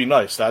 must be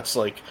nice. That's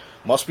like,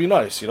 must be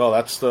nice.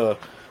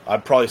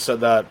 I've probably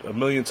said that a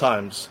million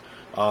times.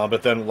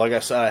 But then, like I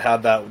said, I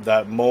had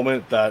that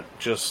moment that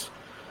just,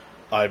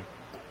 I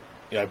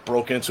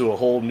broke into a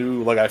whole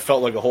new, like, I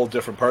felt like a whole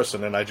different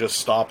person, and I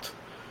stopped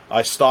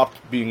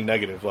being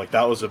negative. Like,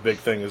 that was a big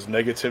thing, is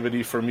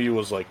negativity for me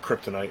was like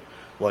kryptonite.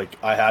 Like,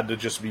 I had to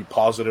just be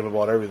positive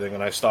about everything,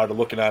 and I started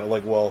looking at it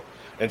like, well,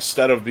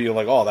 instead of being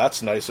like, oh,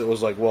 that's nice, it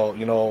was like, well,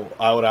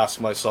 I would ask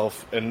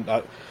myself, and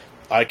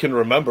I can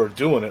remember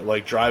doing it,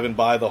 like driving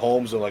by the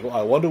homes and like, well,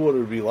 I wonder what it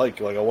would be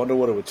like. Like, I wonder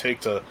what it would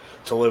take to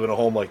live in a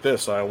home like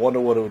this. I wonder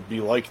what it would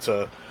be like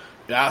to,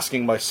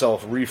 asking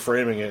myself,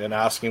 reframing it and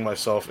asking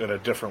myself in a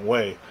different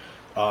way,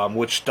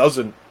 which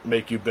doesn't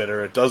make you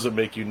bitter. It doesn't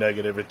make you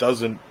negative. It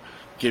doesn't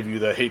give you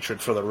the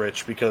hatred for the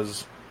rich,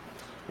 because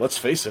let's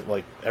face it,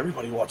 like,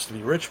 everybody wants to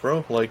be rich,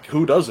 bro. Like,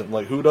 who doesn't?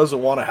 Like, who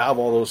doesn't want to have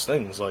all those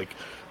things? Like,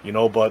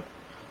 but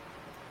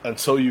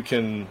until you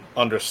can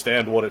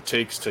understand what it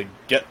takes to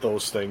get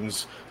those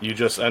things, you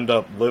just end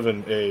up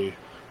living a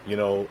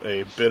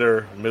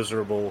bitter,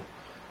 miserable,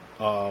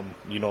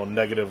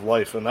 negative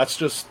life. And that's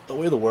just the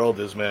way the world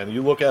is, man.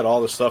 You look at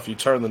all the stuff, you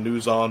turn the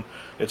news on,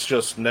 it's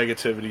just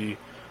negativity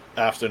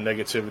after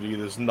negativity.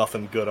 There's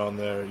nothing good on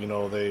there.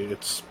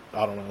 It's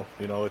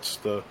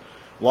a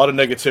lot of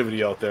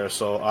negativity out there.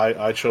 So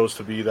I chose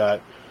to be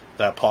that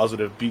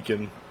positive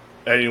beacon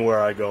anywhere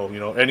I go.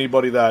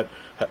 Anybody that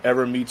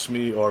ever meets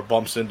me or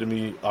bumps into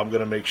me, I'm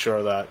gonna make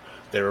sure that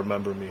they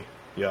remember me.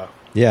 Yeah.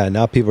 Yeah,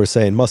 now people are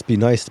saying must be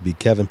nice to be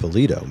Kevin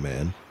Polito,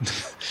 man.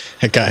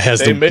 That guy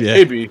has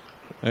maybe.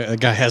 That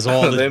guy has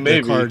all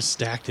the cards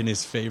stacked in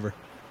his favor.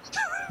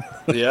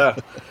 Yeah,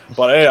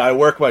 but hey, I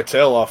work my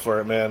tail off for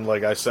it, man.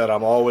 Like I said,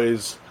 I'm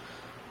always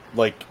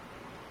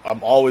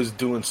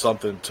doing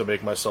something to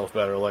make myself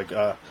better. Like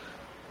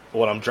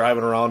when I'm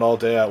driving around all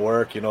day at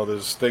work,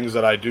 there's things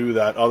that I do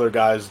that other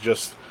guys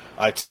just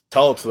I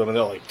tell it to them and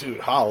they're like,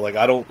 dude, how? Like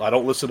I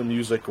don't listen to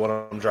music when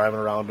I'm driving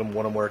around them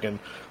when I'm working.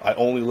 I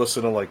only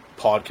listen to like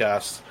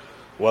podcasts,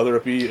 whether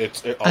it be a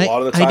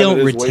lot of the time I don't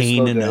it is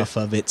retain enough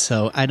of it,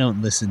 so I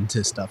don't listen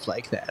to stuff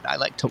like that. I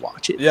like to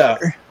watch it. Yeah.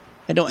 Better.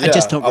 I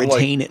just don't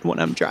retain it when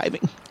I'm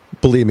driving.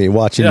 Believe me,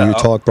 watching you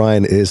talk,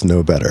 Brian, is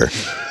no better.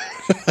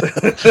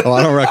 Oh,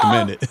 I don't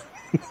recommend it.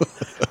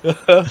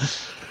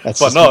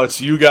 But no,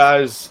 it's you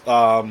guys.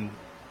 What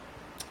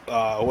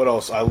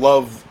else? I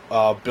love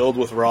Build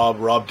with Rob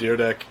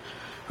Deerdeck,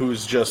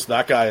 who's just,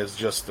 that guy is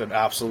just an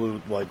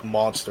absolute like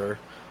monster.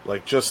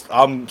 Like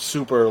I'm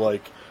super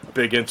like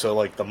big into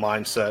like the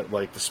mindset,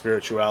 like the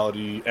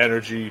spirituality,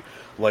 energy.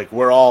 Like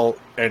we're all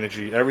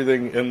energy.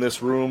 Everything in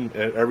this room,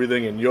 and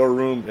everything in your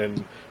room,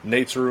 and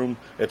Nate's room,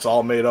 it's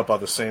all made up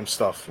of the same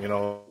stuff.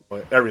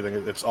 Everything,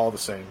 it's all the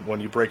same when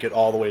you break it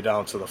all the way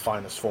down to the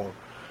finest form.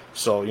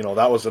 So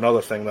that was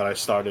another thing that I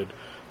started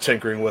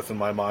tinkering with in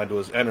my mind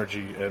was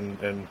energy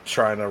and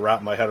trying to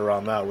wrap my head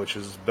around that, which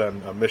has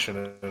been a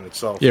mission in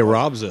itself. Yeah,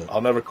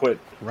 I'll never quit.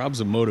 Rob's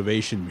a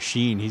motivation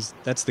machine.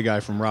 That's the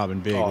guy from Rob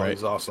and Big, right?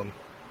 He's awesome.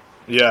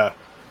 Yeah.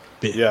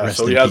 Rest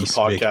So he has a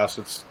podcast.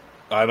 Big.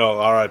 I know,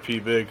 R.I.P.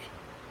 Big.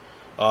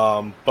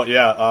 But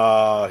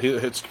yeah,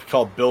 it's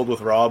called Build with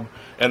Rob,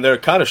 and they're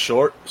kind of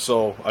short.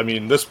 So I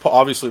mean, this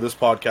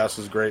podcast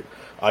is great.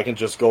 I can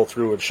just go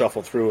through and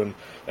shuffle through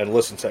and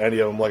listen to any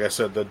of them. Like I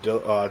said, the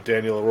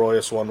Daniel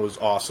Arroyas one was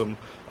awesome.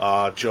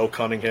 Joe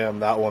Cunningham,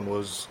 that one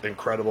was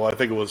incredible. I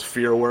think it was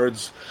Fear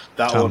Words.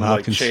 That Tom one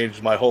Hopkins. Like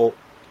changed my whole.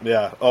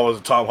 Yeah. Oh, was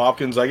it Tom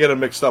Hopkins? I get it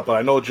mixed up, but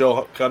I know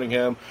Joe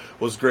Cunningham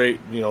was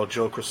great.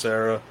 Joe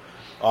Crisera.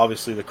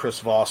 Obviously, the Chris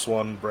Voss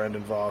one,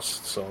 Brandon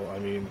Voss. So, I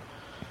mean,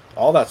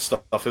 all that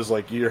stuff is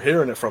like you're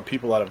hearing it from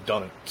people that have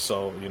done it.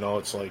 So,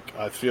 it's like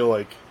I feel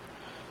like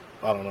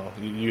I don't know.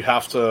 You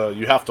have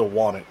to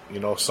want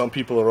it. Some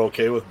people are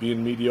okay with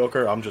being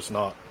mediocre. I'm just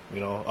not.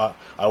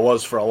 I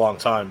was for a long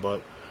time,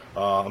 but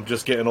I'm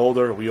just getting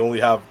older. We only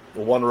have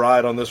one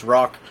ride on this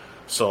rock.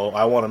 So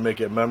I want to make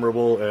it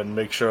memorable and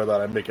make sure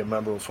that I make it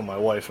memorable for my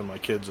wife and my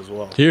kids as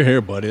well. Here,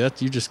 buddy.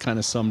 You just kind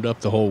of summed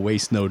up the whole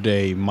waste no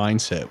day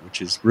mindset,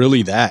 which is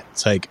really that.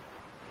 It's like,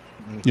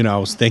 I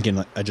was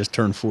thinking, I just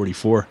turned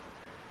 44.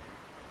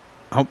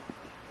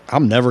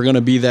 I'm never going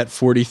to be that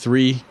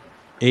 43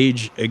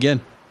 age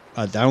again.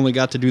 I only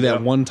got to do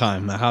that one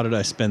time. Now, how did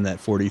I spend that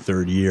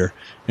 43rd year?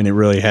 And it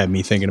really had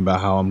me thinking about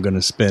how I'm going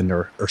to spend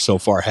or so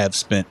far have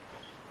spent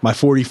my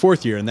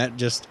 44th year. And that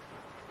just...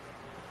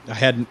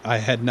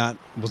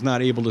 was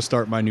not able to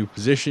start my new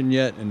position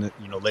yet, and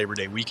Labor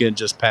Day weekend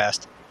just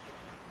passed,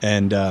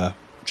 and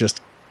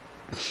just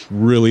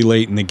really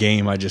late in the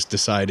game, I just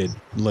decided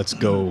let's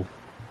go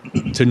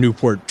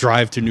to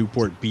drive to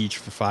Newport Beach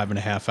for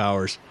 5.5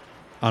 hours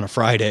on a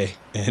Friday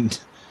and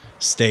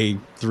stay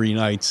 3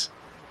 nights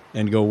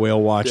and go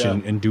whale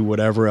watching and do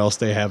whatever else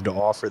they have to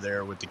offer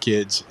there with the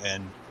kids,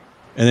 and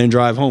then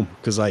drive home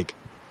because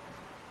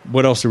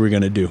what else are we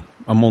gonna do?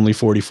 I'm only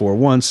 44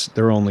 once.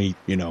 They're only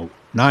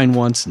 9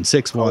 once and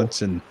 6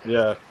 once, and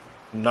 9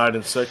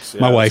 and 6.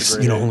 My wife's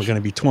only going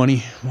to be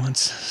 20 once,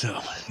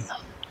 so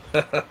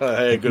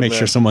hey, good make man.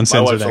 sure someone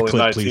sends her that clip,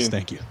 19. please.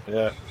 Thank you.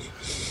 Yeah.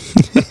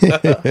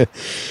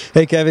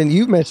 Hey, Kevin,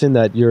 you mentioned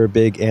that you're a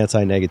big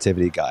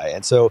anti-negativity guy,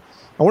 and so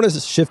I want to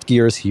shift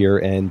gears here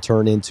and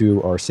turn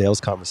into our sales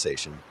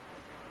conversation.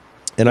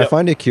 And I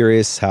find it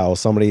curious how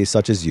somebody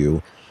such as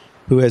you,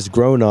 who has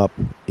grown up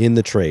in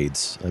the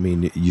trades, I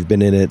mean, you've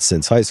been in it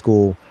since high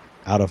school,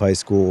 out of high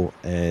school,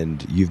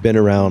 and you've been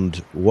around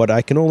what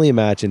I can only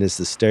imagine is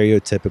the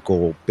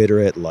stereotypical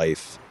bitter at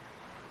life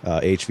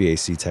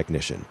HVAC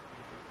technician.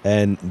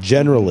 And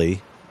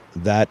generally,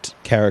 that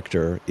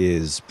character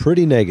is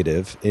pretty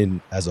negative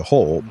as a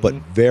whole, but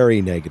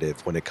very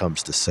negative when it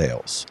comes to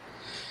sales.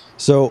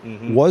 So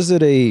was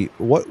it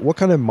what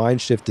kind of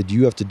mind shift did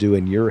you have to do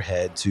in your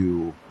head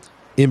to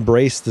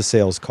embrace the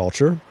sales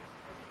culture?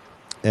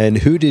 And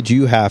who did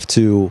you have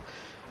to,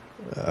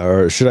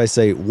 or should I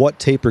say, what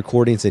tape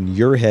recordings in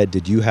your head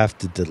did you have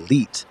to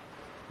delete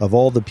of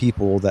all the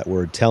people that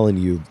were telling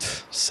you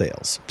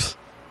sales?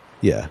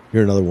 Yeah,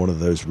 you're another one of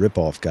those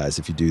rip-off guys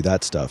if you do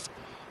that stuff,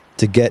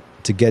 to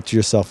get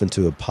yourself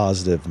into a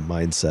positive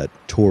mindset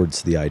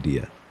towards the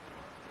idea.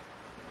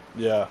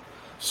 Yeah.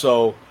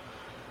 So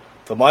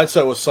the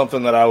mindset was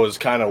something that I was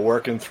kind of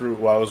working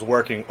through. I was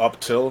working up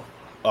till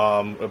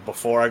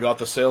before I got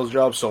the sales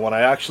job. So when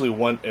I actually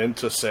went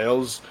into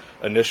sales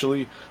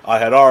initially, I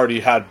had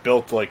already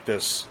built like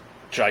this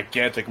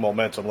gigantic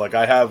momentum. Like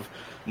I have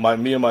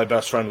me and my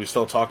best friend, we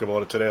still talk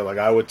about it today. Like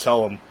I would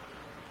tell him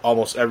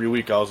almost every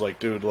week I was like,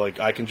 dude, like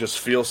I can just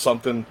feel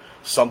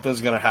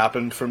something's gonna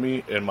happen for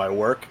me in my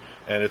work,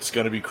 and it's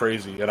gonna be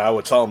crazy. And I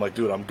would tell him like,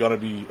 dude, I'm gonna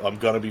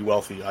be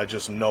wealthy. I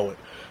just know it.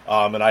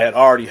 And I had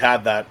already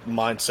had that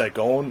mindset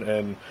going,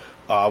 and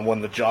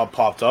when the job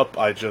popped up,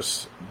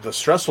 the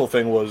stressful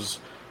thing was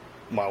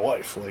my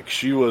wife. Like,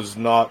 she was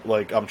not,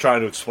 like, I'm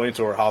trying to explain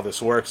to her how this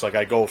works. Like,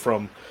 I go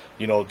from,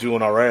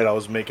 doing all right. I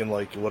was making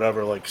like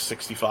whatever, like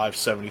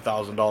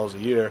 $65,000-$70,000 a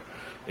year,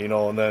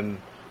 and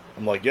then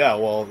I'm like, yeah,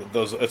 well, that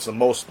was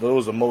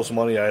the most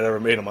money I had ever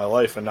made in my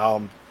life, and now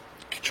I'm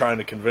trying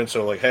to convince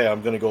her like, hey,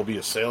 I'm gonna go be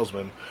a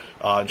salesman,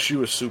 and she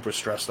was super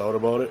stressed out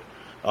about it.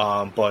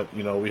 But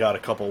we had a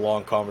couple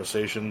long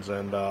conversations,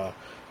 and I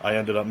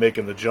ended up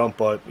making the jump.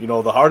 But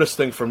the hardest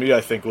thing for me,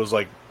 I think, was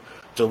like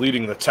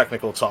deleting the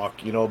technical talk,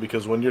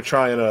 because when you're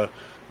trying to,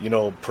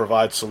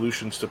 provide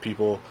solutions to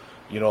people,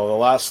 the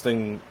last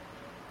thing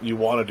you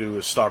want to do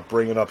is start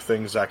bringing up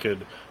things that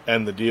could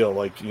end the deal,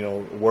 like,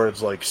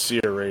 words like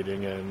SEER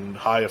rating and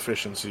high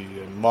efficiency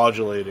and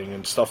modulating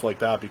and stuff like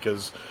that,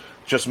 because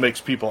it just makes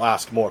people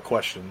ask more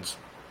questions.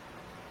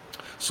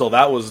 So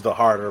that was the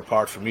harder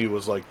part for me,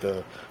 was like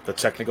the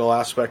technical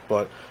aspect.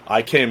 But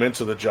I came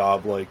into the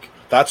job, like,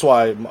 that's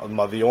why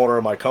the owner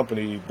of my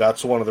company,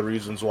 that's one of the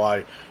reasons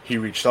why he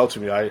reached out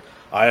to me. I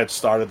had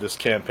started this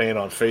campaign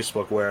on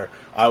Facebook where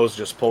I was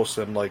just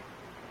posting like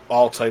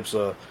all types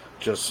of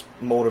just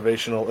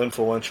motivational,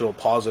 influential,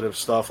 positive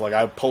stuff. Like,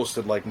 I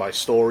posted like my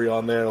story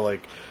on there,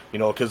 like,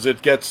 because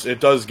it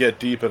does get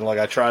deep, and like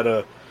I try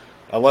to,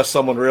 unless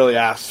someone really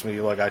asks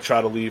me, like, I try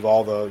to leave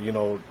all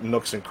the,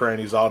 nooks and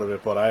crannies out of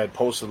it. But I had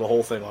posted the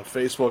whole thing on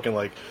Facebook and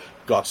like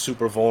got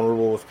super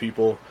vulnerable with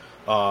people.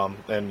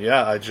 And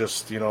yeah, I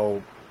just,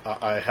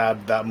 I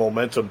had that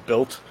momentum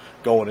built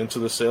going into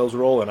the sales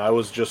role, and I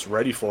was just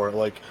ready for it.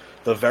 Like,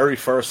 the very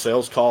first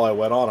sales call I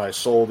went on,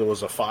 it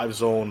was a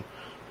 5-zone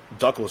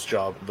ductless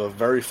job. The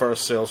very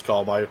first sales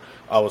call, I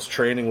was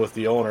training with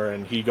the owner,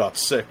 and he got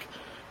sick,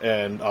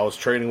 and I was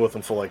training with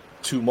him for like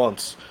 2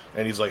 months,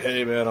 and he's like,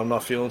 hey man, I'm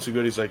not feeling too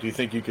good. He's like, do you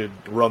think you could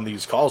run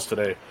these calls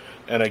today?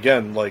 And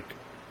again, like,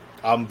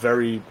 I'm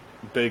very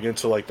big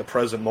into like the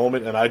present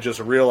moment, and I just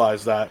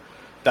realized that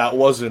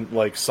wasn't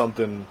like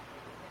something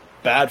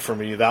bad for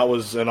me. That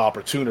was an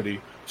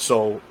opportunity.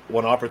 So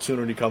when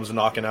opportunity comes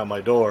knocking at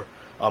my door,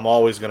 I'm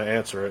always going to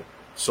answer it.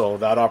 So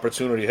that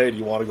opportunity, hey, do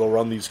you want to go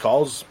run these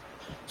calls?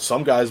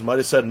 Some guys might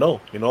have said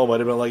no, might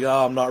have been like,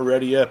 oh, I'm not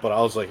ready yet. But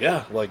I was like,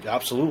 yeah, like,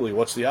 absolutely.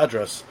 What's the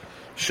address?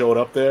 Showed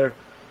up there,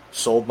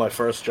 sold my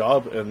first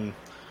job, and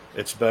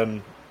it's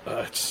been,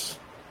 just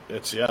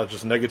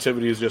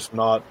negativity is just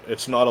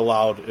it's not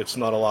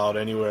allowed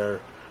anywhere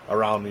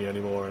around me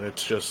anymore. And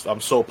it's just,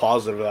 I'm so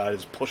positive that I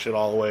just push it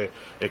all away.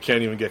 It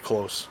can't even get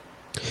close.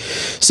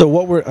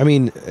 So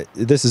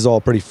this is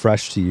all pretty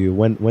fresh to you.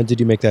 When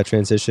did you make that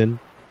transition,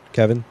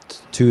 Kevin?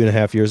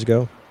 2.5 years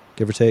ago,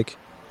 give or take?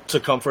 To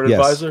Comfort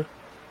Advisor?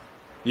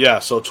 Yeah,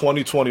 so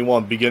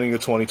 2021, beginning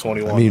of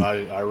 2021,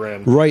 I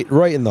ran.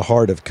 Right in the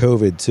heart of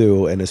COVID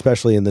too, and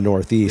especially in the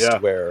Northeast,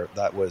 where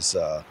that was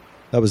a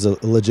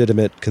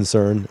legitimate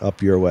concern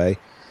up your way.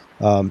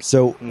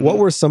 So what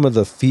were some of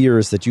the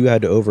fears that you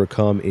had to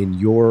overcome in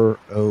your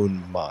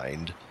own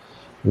mind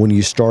when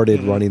you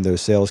started running those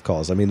sales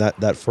calls? I mean,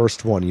 that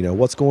first one,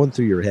 what's going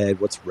through your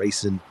head? What's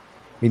racing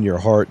in your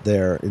heart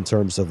there in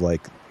terms of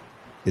like,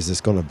 is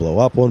this going to blow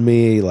up on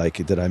me?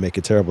 Like, did I make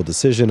a terrible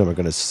decision? Am I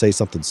going to say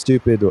something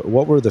stupid?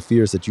 What were the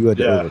fears that you had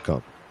to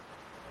overcome?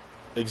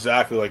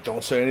 Exactly. Like,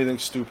 don't say anything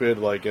stupid.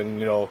 Like, and,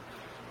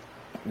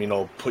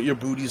 put your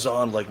booties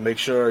on. Like, make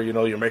sure,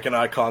 you're making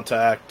eye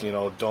contact.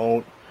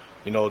 Don't,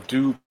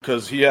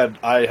 because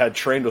I had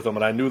trained with him,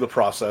 and I knew the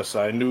process.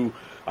 I knew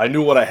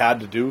what I had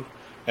to do,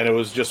 and it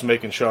was just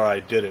making sure I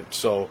did it.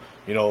 So,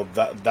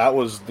 that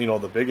was,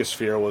 the biggest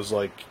fear was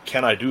like,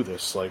 can I do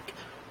this? Like,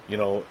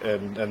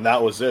 and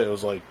that was it. It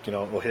was like,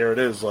 well, here it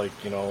is. Like,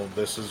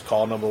 this is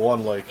call number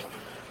one. Like,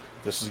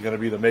 this is going to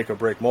be the make or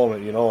break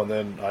moment, and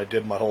then I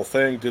did my whole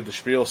thing, did the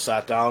spiel,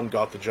 sat down,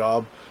 got the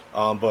job.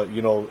 But,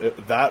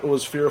 that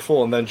was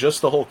fearful. And then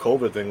just the whole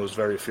COVID thing was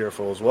very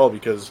fearful as well,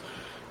 because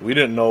we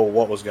didn't know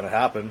what was going to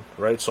happen.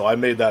 Right. So I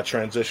made that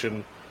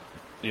transition,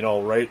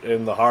 right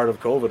in the heart of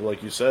COVID,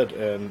 like you said,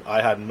 and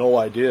I had no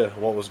idea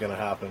what was going to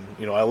happen.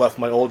 I left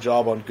my old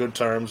job on good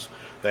terms.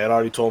 They had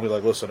already told me,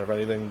 like, listen, if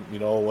anything,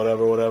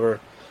 whatever,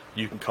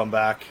 you can come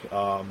back.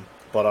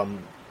 But I'm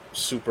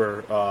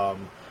super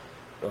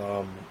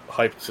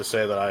hyped to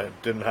say that I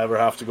didn't ever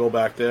have to go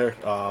back there.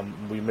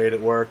 We made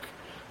it work.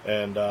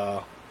 And,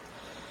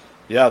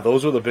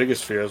 those were the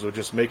biggest fears, were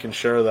just making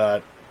sure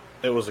that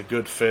it was a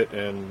good fit,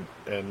 and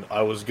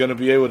I was going to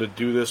be able to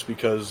do this,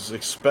 because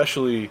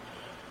especially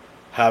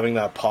having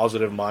that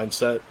positive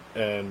mindset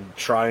and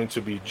trying to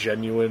be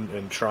genuine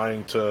and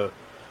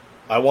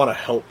I want to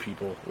help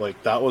people.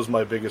 Like, that was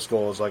my biggest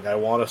goal, is like, I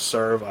want to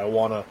serve, I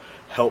want to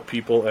help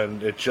people,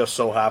 and it just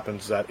so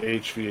happens that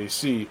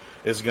HVAC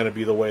is going to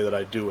be the way that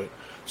I do it.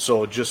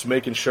 So just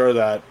making sure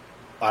that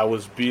I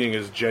was being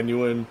as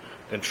genuine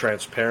and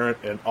transparent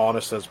and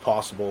honest as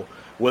possible,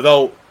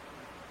 without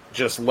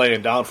just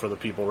laying down for the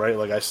people, right?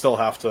 Like I still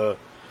have to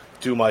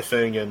do my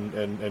thing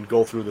and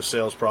go through the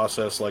sales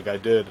process like I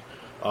did.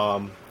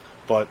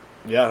 But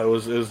yeah, it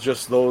was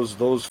just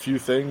those few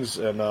things,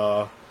 and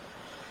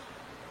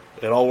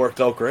it all worked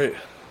out great.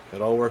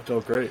 It all worked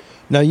out great.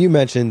 Now, you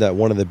mentioned that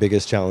one of the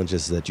biggest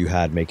challenges that you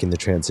had making the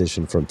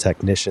transition from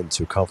technician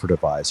to comfort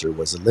advisor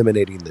was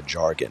eliminating the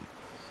jargon,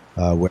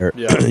 where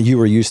Yeah. you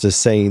were used to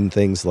saying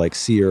things like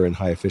SEER and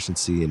high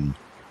efficiency and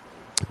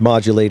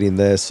modulating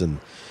this and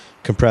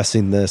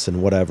compressing this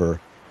and whatever.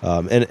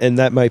 And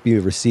that might be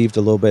received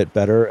a little bit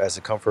better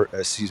as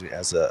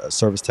as a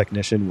service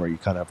technician, where you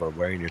kind of are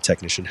wearing your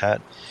technician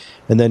hat.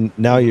 And then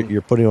now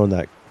you're putting on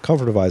that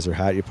comfort advisor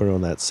hat, you're putting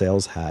on that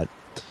sales hat.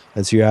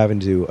 And so you're having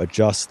to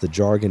adjust the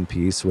jargon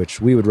piece, which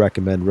we would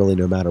recommend really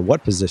no matter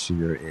what position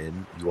you're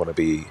in. You want to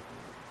be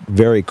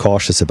very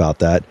cautious about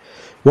that.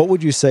 What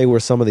would you say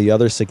were some of the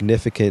other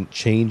significant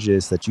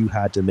changes that you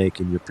had to make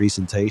in your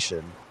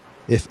presentation,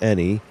 if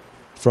any,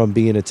 from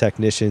being a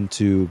technician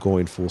to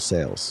going full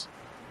sales?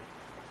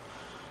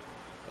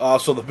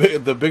 So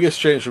the biggest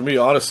change for me,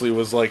 honestly,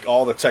 was like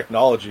all the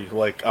technology.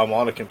 Like I'm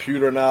on a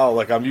computer now.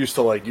 Like I'm used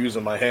to like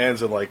using my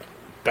hands and like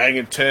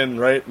banging tin,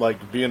 right?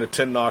 Like being a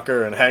tin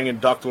knocker and hanging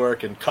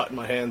ductwork and cutting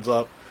my hands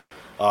up.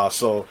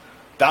 So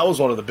that was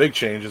one of the big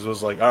changes.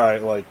 Was like, all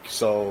right, like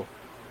so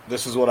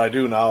this is what I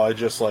do now. I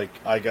just like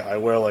I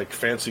wear like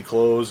fancy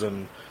clothes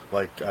and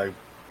like I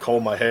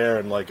comb my hair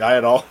and like I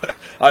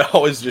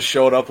always just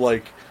showed up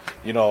like,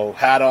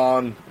 hat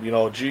on,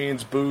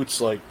 jeans,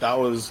 boots. Like that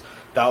was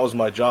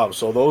my job.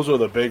 So those were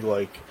the big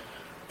like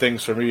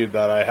things for me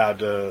that I had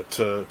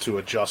to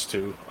adjust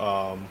to.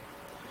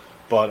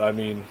 But I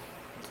mean,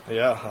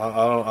 yeah,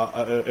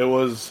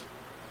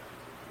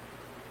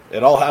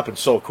 it all happened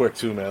so quick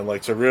too, man.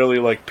 Like to really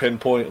like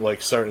pinpoint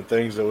like certain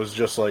things, it was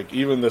just like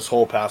even this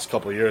whole past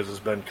couple of years has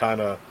been kind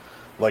of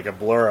like a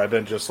blur. I've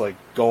been just like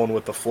going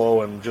with the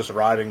flow and just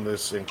riding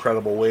this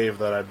incredible wave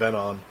that I've been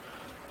on.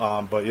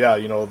 But yeah,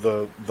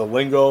 the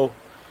lingo,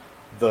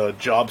 the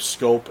job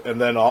scope, and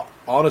then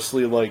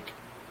honestly like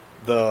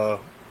I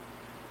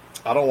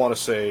don't want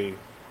to say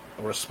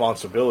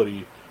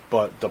responsibility,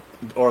 but the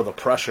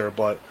pressure,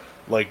 but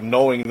like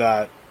knowing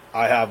that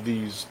I have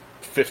these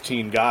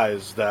 15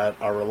 guys that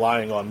are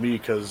relying on me,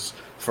 because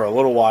for a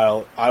little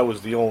while I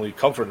was the only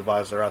comfort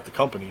advisor at the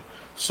company.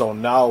 So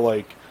now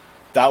like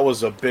that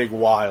was a big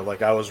why.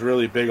 Like I was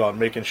really big on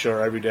making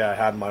sure every day I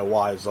had my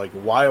whys. Like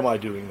why am I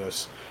doing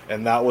this?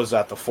 And that was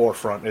at the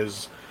forefront.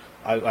 Is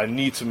I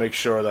need to make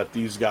sure that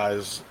these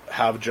guys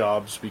have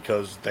jobs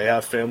because they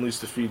have families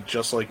to feed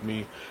just like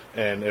me.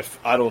 And if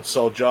I don't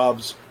sell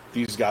jobs,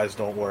 these guys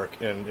don't work.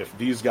 And if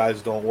these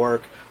guys don't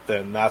work,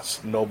 then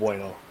that's no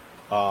bueno.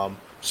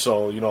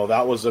 So,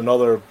 that was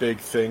another big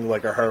thing,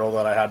 like a hurdle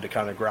that I had to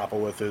kind of grapple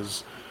with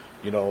is,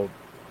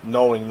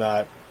 knowing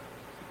that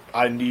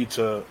I needed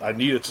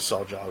to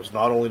sell jobs,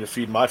 not only to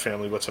feed my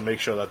family, but to make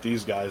sure that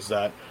these guys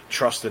that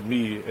trusted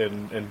me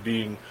and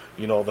being,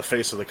 the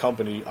face of the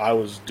company, I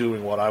was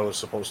doing what I was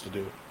supposed to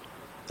do.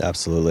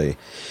 Absolutely.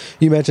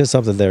 You mentioned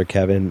something there,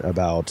 Kevin,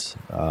 about,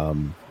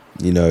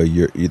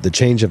 the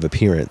change of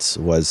appearance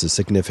was a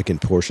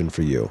significant portion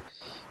for you.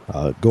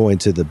 Going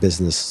to the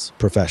business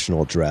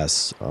professional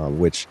dress,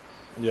 which,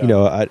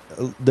 Yeah.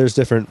 there's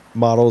different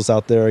models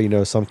out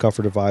there. Some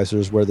comfort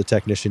advisors wear the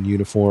technician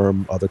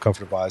uniform. Other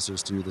comfort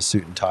advisors do the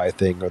suit and tie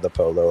thing or the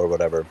polo or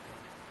whatever.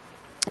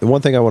 And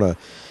one thing I want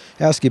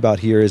to ask you about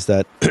here is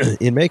that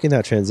in making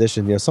that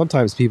transition,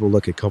 sometimes people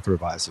look at comfort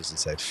advisors and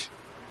say,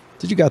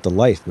 dude, you got the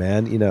life,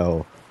 man.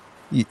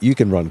 You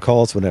can run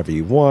calls whenever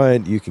you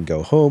want. You can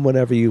go home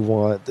whenever you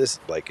want.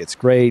 It's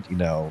great.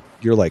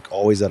 You're like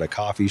always at a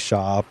coffee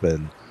shop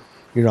and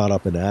you're not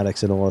up in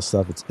attics and all that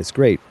stuff. It's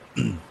great.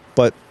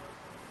 But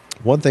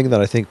one thing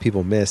that I think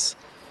people miss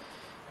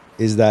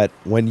is that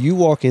when you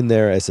walk in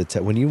there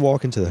when you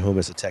walk into the home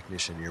as a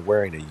technician, you're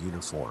wearing a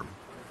uniform.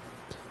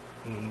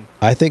 Mm-hmm.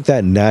 I think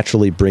that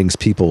naturally brings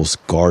people's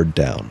guard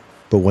down.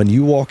 But when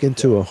you walk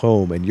into a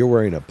home and you're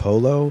wearing a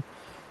polo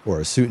or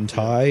a suit and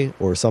tie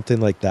or something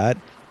like that,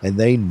 and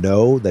they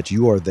know that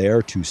you are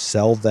there to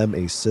sell them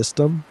a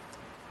system,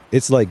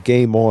 it's like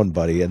game on,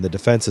 buddy, and the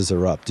defenses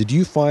are up. Did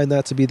you find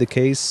that to be the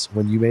case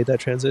when you made that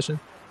transition?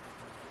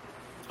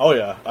 Oh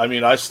yeah. I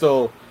mean, it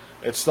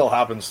still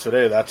happens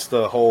today. That's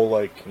the whole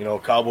like,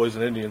 cowboys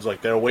and Indians,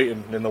 like they're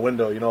waiting in the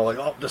window, like,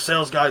 oh, the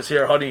sales guy's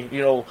here, honey,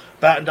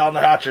 batten down the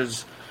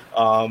hatches.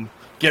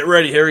 Get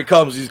ready. Here he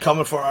comes. He's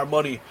coming for our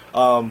money.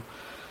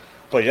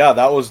 But yeah,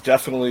 that was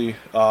definitely,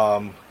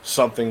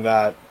 something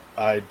that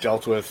I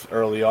dealt with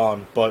early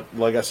on. But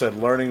like I said,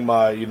 learning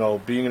my,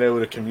 being able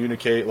to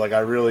communicate, like I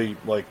really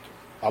like,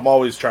 I'm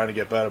always trying to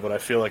get better, but I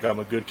feel like I'm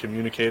a good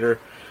communicator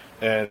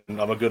and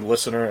I'm a good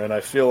listener. And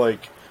I feel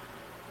like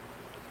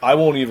I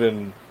won't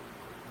even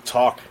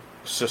talk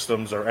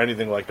systems or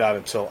anything like that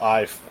until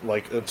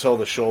until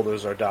the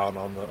shoulders are down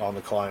on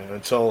the client,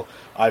 until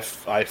I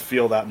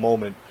feel that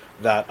moment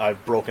that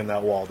I've broken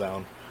that wall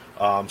down.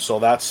 So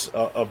that's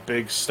a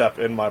big step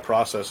in my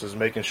process, is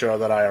making sure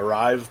that I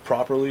arrive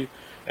properly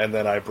and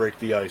then I break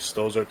the ice.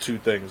 Those are two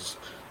things.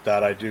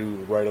 that I do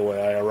right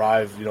away. I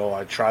arrive,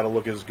 I try to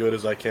look as good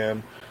as I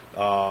can.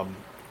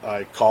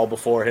 I call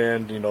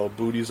beforehand,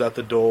 booties at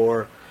the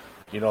door,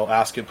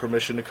 asking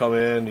permission to come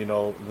in,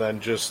 then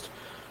just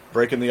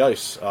breaking the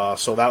ice.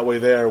 So that way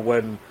there,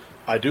 when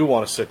I do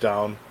want to sit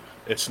down,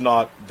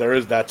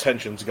 that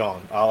tension's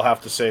gone. I'll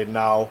have to say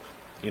now,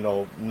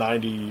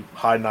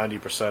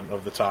 90%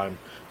 of the time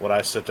when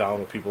I sit down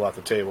with people at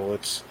the table,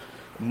 it's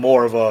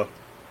more of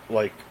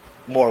like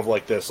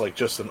this, like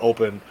just an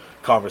open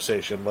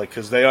conversation, like,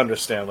 because they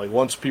understand, like,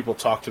 once people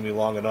talk to me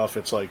long enough,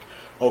 it's like,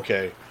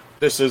 okay,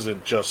 this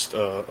isn't just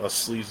a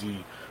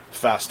sleazy,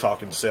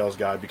 fast-talking sales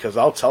guy, because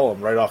I'll tell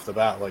them right off the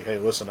bat, like, hey,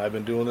 listen, I've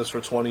been doing this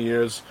for 20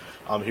 years.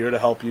 I'm here to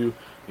help you.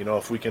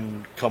 If we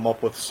can come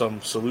up with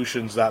some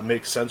solutions that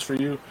make sense for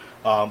you,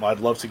 I'd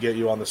love to get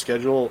you on the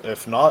schedule.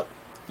 If not,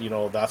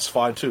 that's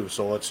fine too.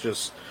 So let's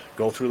just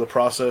go through the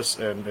process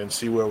and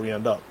see where we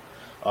end up.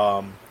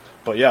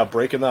 But yeah,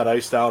 breaking that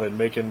ice down and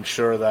making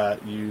sure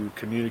that you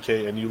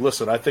communicate and you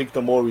listen. I think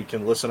the more we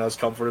can listen as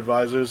comfort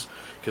advisors,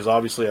 because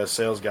obviously as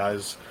sales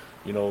guys,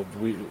 I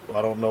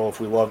don't know if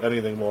we love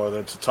anything more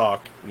than to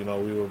talk. We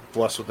were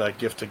blessed with that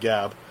gift to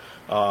gab.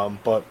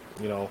 But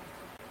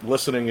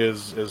listening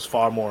is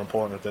far more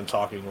important than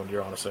talking when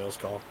you're on a sales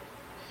call.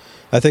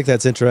 I think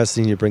that's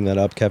interesting you bring that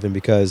up, Kevin,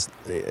 because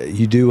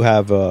you do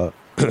have a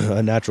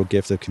natural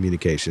gift of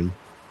communication.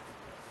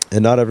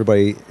 And not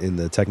everybody in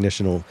the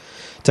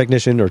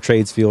technician or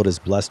trades field is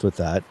blessed with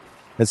that.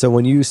 And so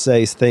when you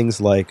say things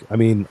like,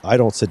 I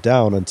don't sit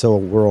down until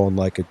we're on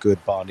like a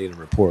good bonding and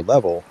rapport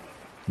level,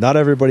 not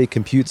everybody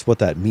computes what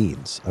that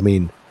means.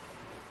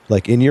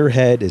 Like in your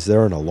head, is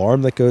there an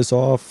alarm that goes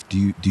off?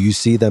 Do you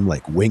see them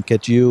like wink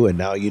at you and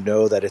now you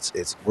know that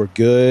it's we're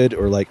good?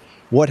 Or like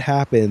what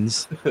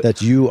happens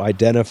that you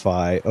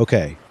identify,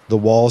 okay, the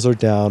walls are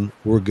down,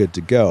 we're good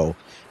to go?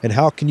 And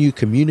how can you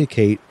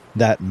communicate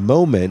that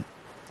moment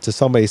to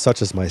somebody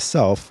such as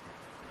myself,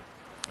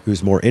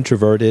 who's more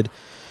introverted,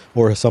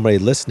 or somebody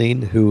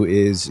listening who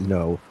is,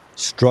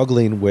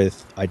 struggling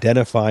with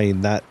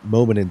identifying that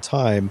moment in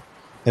time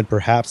and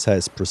perhaps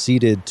has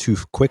proceeded too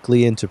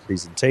quickly into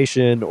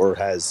presentation or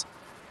has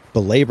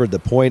belabored the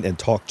point and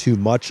talked too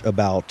much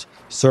about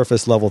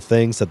surface level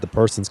things that the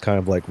person's kind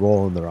of like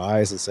rolling their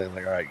eyes and saying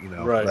like, all right,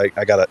 Right. like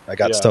I got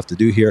Yeah. stuff to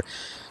do here.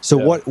 So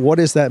Yeah. what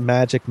is that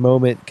magic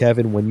moment,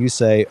 Kevin, when you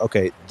say,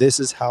 okay, this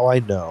is how I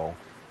know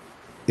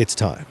it's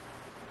time?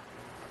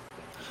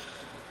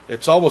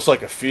 It's almost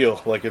like a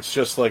feel. Like, it's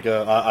just like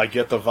I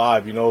get the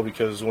vibe,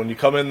 because when you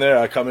come in there,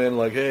 I come in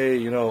like, hey,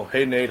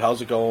 hey, Nate,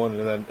 how's it going?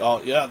 And then,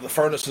 oh, yeah, the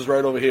furnace is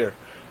right over here.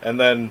 And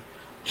then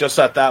just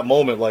at that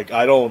moment, like,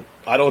 I don't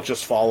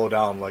just follow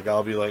down. Like,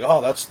 I'll be like,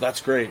 oh,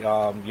 that's great.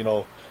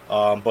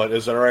 But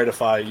is it all right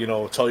if I,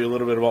 tell you a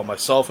little bit about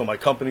myself and my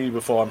company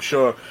before? I'm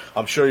sure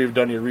you've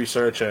done your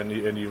research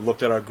and you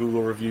looked at our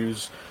Google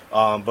reviews.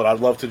 But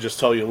I'd love to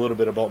just tell you a little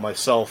bit about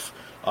myself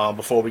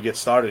before we get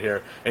started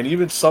here. And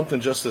even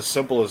something just as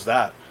simple as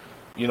that,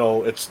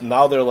 it's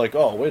now they're like,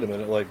 oh, wait a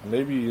minute, like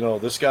maybe,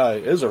 this guy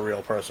is a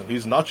real person.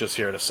 He's not just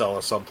here to sell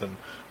us something,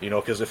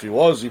 because if he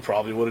was, he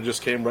probably would have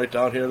just came right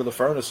down here to the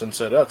furnace and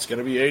said, oh, it's going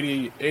to be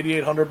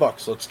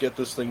 $8,800. Let's get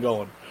this thing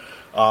going.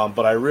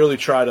 But I really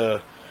try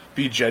to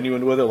be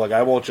genuine with it. Like,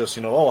 I won't just,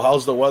 oh,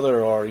 how's the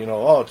weather? Or,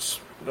 oh,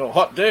 it's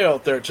hot day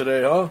out there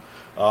today, huh?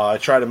 I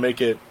try to make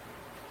it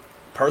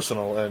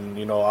personal, and,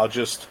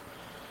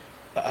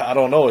 I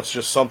don't know. It's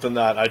just something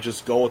that I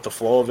just go with the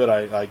flow of it.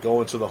 I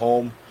go into the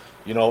home.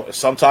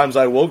 Sometimes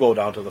I will go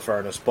down to the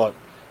furnace, but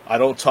I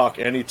don't talk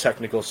any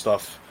technical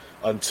stuff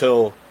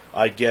until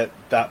I get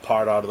that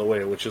part out of the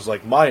way, which is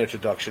like my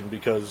introduction,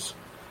 because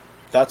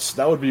that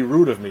would be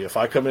rude of me if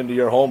I come into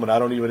your home and I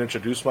don't even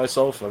introduce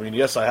myself.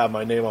 Yes, I have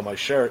my name on my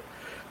shirt,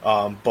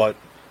 but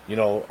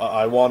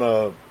I want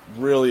to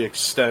really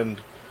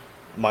extend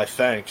my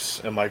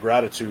thanks and my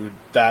gratitude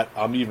that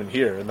I'm even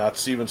here, and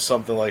that's even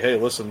something like, hey,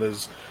 listen,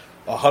 there's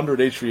 100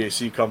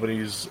 HVAC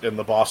companies in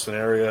the Boston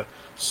area.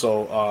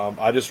 So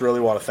I just really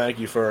want to thank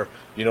you for,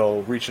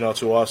 reaching out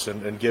to us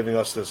and giving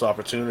us this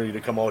opportunity to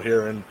come out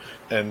here and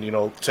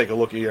take a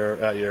look at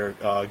your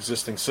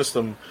existing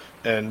system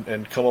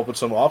and come up with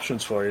some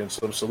options for you and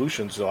some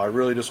solutions. So I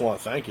really just want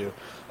to thank you.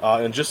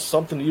 And just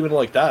something even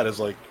like that is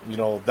like,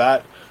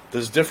 that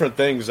there's different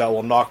things that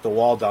will knock the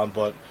wall down,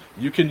 but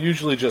you can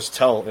usually just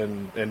tell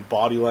in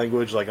body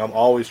language. Like, I'm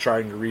always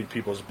trying to read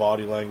people's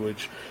body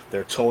language,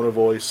 their tone of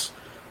voice,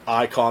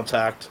 eye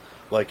contact.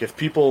 Like, if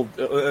people,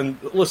 and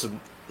listen,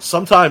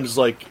 sometimes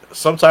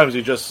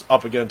you're just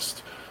up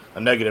against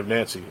a negative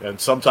Nancy, and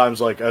sometimes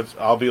like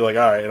I'll be like,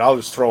 all right, and I'll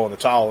just throw in the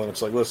towel, and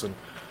it's like, listen,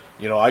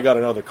 I got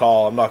another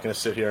call. I'm not going to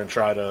sit here and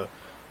try to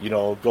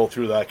go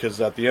through that, because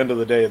at the end of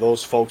the day,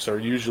 those folks are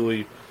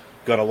usually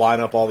going to line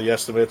up all the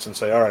estimates and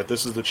say, all right,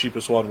 this is the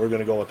cheapest one, we're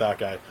going to go with that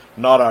guy,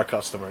 not our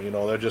customer.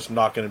 They're just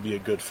not going to be a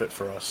good fit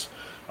for us.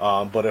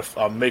 But if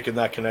I'm making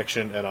that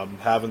connection and I'm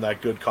having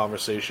that good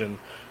conversation,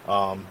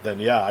 then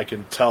yeah, I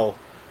can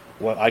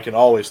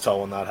always tell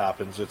when that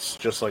happens. It's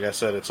just like I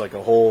said, it's like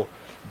a whole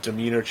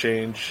demeanor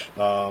change.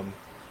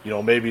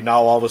 maybe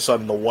now all of a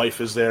sudden the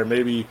wife is there.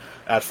 Maybe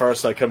at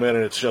first I come in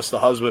and it's just the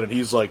husband and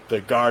he's like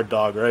the guard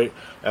dog, right?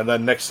 And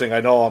then next thing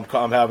I know,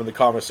 I'm having the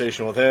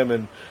conversation with him,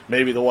 and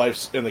maybe the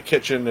wife's in the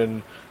kitchen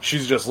and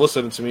she's just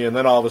listening to me, and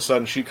then all of a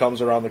sudden she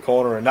comes around the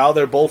corner and now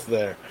they're both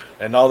there,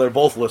 and now they're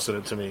both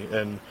listening to me.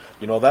 And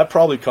that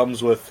probably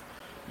comes with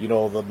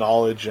the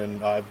knowledge,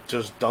 and I've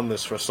just done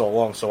this for so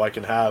long, so I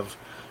can have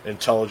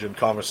intelligent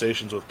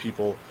conversations with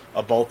people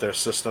about their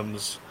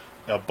systems,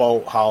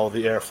 about how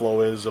the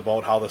airflow is,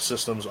 about how the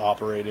system's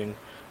operating.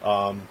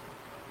 And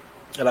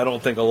I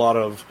don't think a lot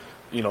of,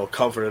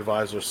 comfort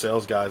advisor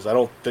sales guys, I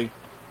don't think,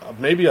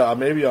 maybe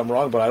I'm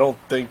wrong, but I don't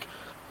think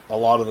a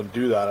lot of them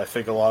do that. I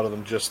think a lot of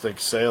them just think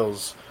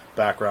sales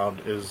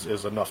background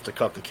is enough to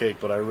cut the cake,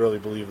 but I really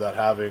believe that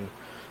having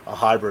a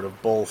hybrid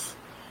of both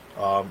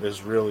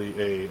is really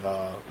it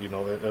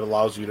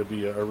allows you to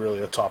be really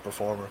a top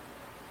performer.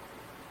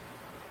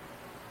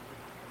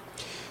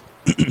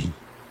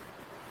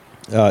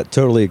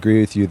 Totally agree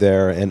with you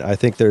there. And I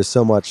think there's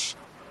so much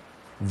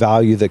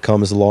value that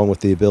comes along with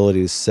the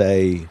ability to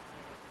say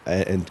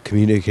and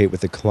communicate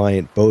with the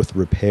client both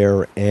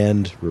repair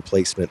and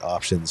replacement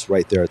options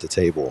right there at the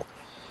table.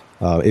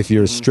 If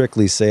you're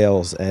strictly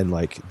sales and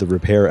like the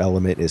repair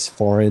element is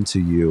foreign to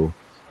you,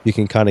 you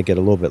can kind of get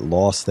a little bit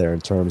lost there in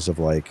terms of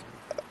like,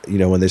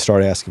 when they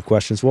start asking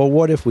questions, well,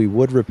 what if we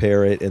would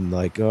repair it? And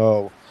like,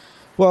 oh,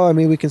 well, I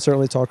mean, we can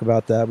certainly talk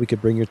about that. We could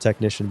bring your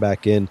technician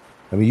back in.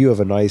 I mean, you have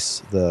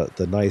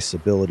the nice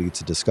ability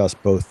to discuss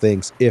both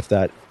things if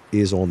that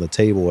is on the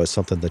table as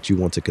something that you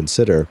want to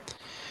consider.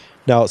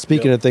 Now,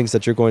 speaking of things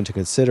that you're going to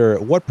consider,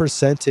 what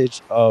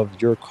percentage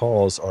of your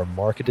calls are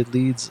marketed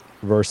leads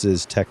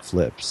versus tech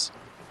flips?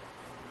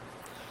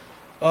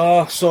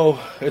 So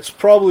it's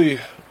probably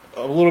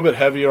a little bit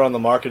heavier on the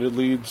marketed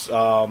leads.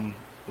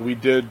 We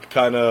did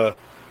kind of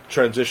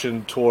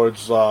transition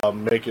towards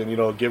making,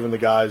 giving the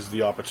guys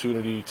the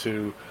opportunity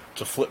to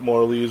flip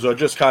more leads, or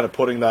just kind of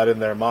putting that in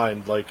their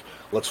mind, like,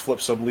 let's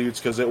flip some leads,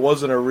 because it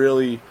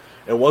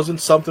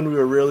wasn't something we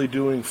were really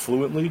doing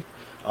fluently.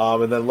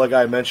 And then, like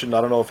I mentioned,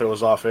 I don't know if it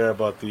was off air,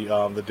 but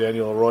the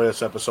Daniel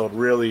Arroyas episode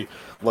really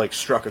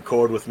struck a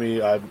chord with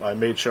me. I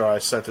made sure I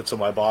sent it to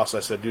my boss. I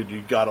said, dude,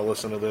 you got to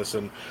listen to this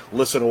and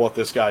listen to what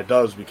this guy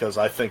does, because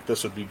I think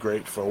this would be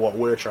great for what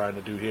we're trying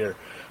to do here.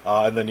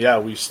 And then,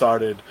 we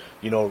started,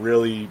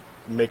 really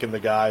making the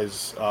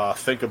guys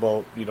think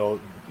about,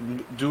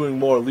 doing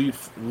more lead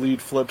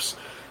flips,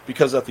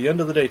 because at the end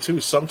of the day, too,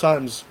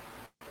 sometimes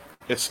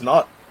it's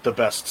not the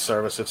best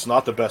service, it's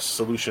not the best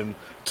solution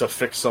to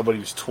fix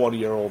somebody's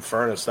 20-year-old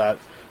furnace.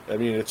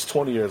 It's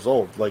 20 years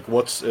old. Like,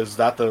 is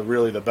that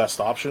really the best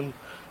option?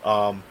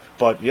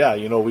 But yeah,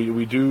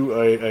 we do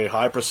a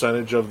high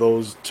percentage of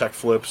those tech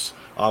flips,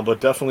 but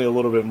definitely a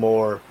little bit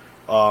more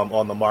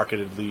on the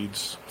marketed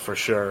leads for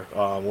sure.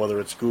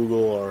 Whether it's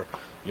Google or,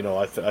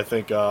 I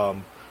think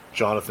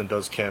Jonathan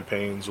does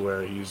campaigns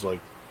where he's like,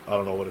 I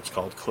don't know what it's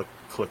called,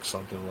 click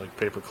something, like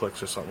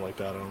pay-per-clicks or something like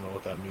that. I don't know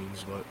what that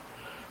means, but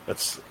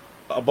that's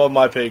above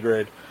my pay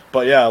grade.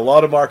 But yeah, a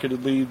lot of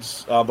marketed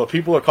leads, but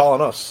people are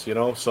calling us,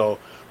 so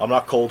I'm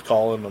not cold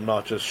calling, I'm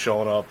not just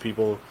showing up.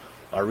 People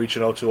are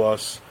reaching out to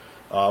us.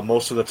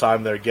 Most of the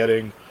time they're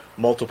getting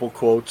multiple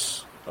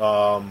quotes.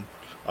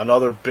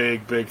 Another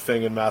big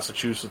thing in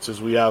Massachusetts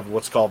is we have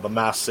what's called the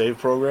Mass Save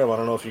program. I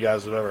don't know if you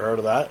guys have ever heard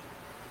of that.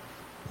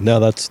 No,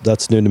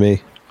 that's new to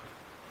me.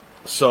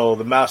 So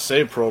the Mass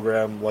Save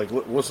program,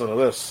 listen to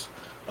this.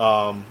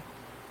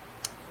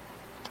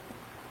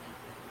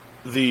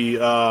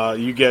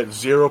 You get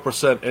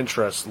 0%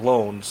 interest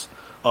loans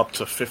up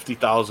to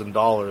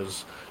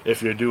 $50,000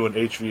 if you're doing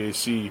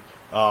HVAC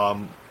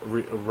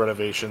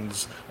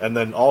renovations, and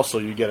then also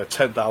you get a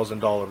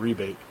 $10,000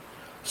 rebate.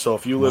 So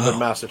if you live in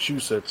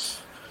Massachusetts,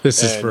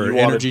 this is for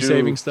energy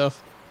saving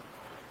stuff.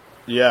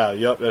 Yeah,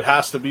 yep. It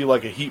has to be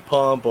like a heat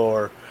pump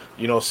or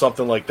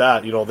something like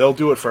that. They'll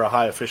do it for a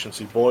high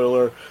efficiency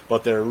boiler,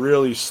 but they're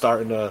really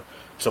starting to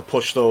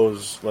push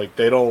those. Like,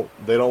 they don't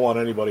want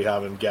anybody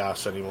having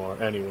gas anymore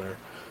anywhere.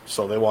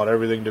 So they want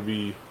everything to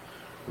be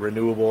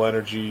renewable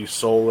energy,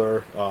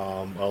 solar,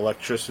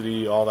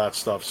 electricity, all that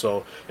stuff.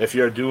 So if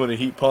you're doing a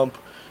heat pump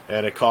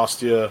and it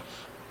costs you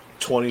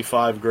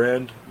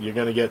 $25,000, you're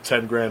going to get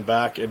 $10,000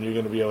 back, and you're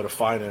going to be able to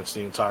finance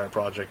the entire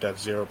project at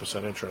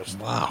 0% interest.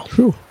 Wow!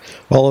 Whew.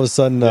 All of a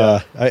sudden,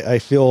 I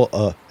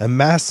feel a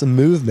mass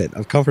movement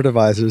of comfort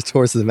advisors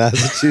towards the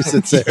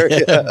Massachusetts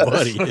area,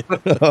 buddy.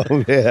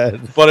 Oh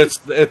man! But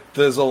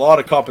there's a lot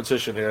of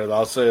competition here.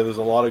 I'll say there's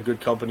a lot of good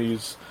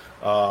companies,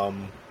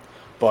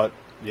 but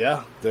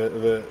yeah,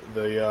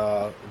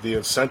 the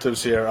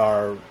incentives here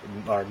are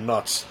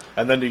nuts.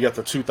 And then you get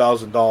the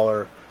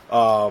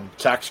 $2,000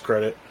 tax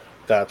credit.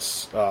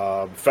 That's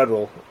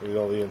federal,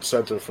 the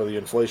incentive for the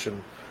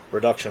Inflation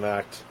Reduction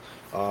Act.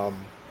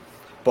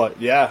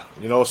 But yeah,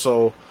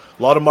 so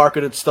a lot of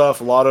marketed stuff,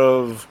 a lot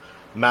of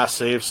Mass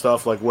Save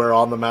stuff. Like, we're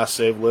on the Mass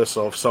Save list,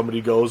 so if somebody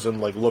goes and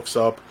looks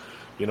up,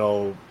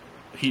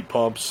 heat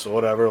pumps or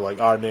whatever,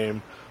 our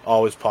name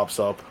always pops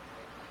up.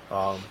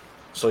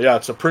 So yeah,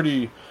 it's a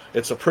pretty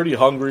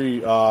hungry,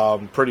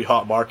 pretty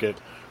hot market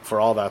for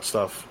all that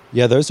stuff.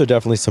 Yeah, those are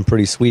definitely some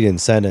pretty sweet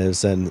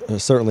incentives and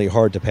certainly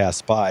hard to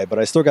pass by. But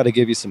I still got to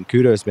give you some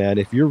kudos, man.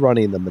 If you're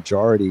running the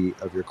majority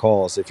of your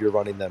calls, if you're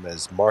running them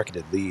as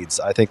marketed leads,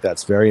 I think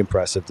that's very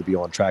impressive to be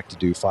on track to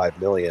do 5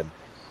 million.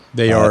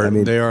 They are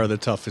they are the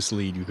toughest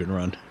lead you can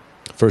run.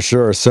 For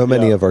sure. So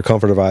many of our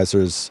comfort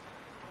advisors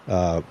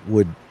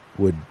would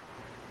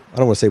I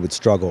don't want to say would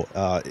struggle,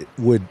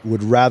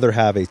 would rather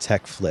have a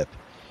tech flip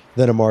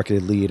than a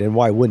marketed lead. And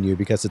why wouldn't you?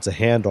 Because it's a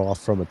handoff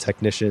from a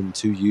technician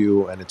to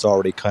you, and it's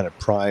already kind of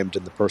primed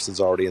and the person's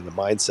already in the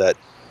mindset.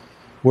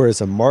 Whereas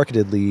a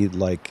marketed lead,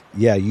 like,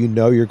 yeah, you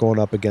know you're going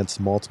up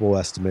against multiple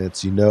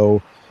estimates. You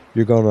know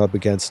you're going up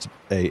against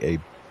a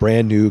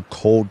brand new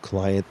cold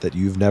client that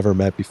you've never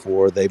met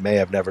before. They may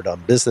have never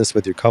done business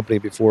with your company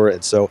before.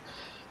 And so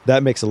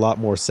that makes a lot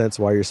more sense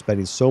why you're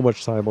spending so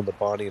much time on the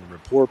bonding and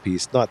rapport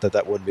piece. Not that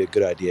that wouldn't be a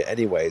good idea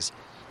anyways.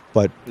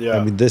 But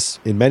I mean, this,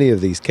 in many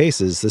of these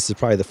cases, this is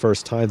probably the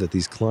first time that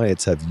these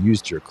clients have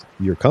used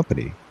your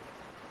company.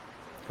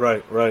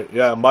 Right.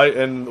 Yeah.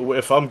 And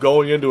if I'm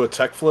going into a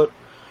tech flip,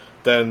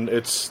 then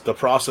the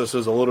process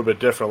is a little bit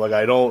different. Like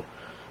I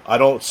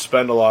don't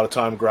spend a lot of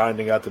time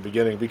grinding at the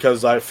beginning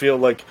because I feel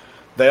like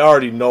they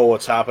already know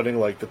what's happening.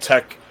 Like the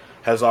tech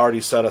has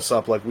already set us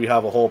up. Like we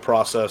have a whole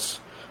process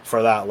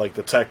for that. Like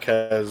the tech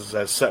has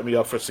set me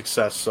up for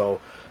success. So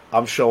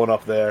I'm showing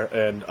up there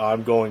and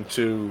I'm going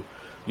to,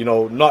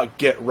 not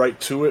get right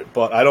to it,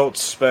 but I don't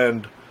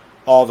spend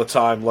all the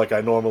time like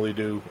I normally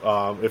do.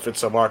 If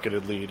it's a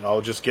marketed lead,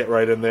 I'll just get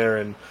right in there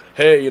and,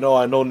 hey,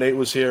 I know Nate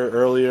was here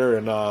earlier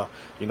and, I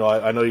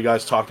know you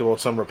guys talked about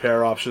some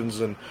repair options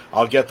and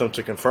I'll get them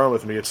to confirm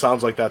with me. It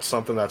sounds like that's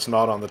something that's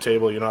not on the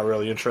table. You're not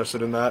really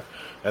interested in that.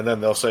 And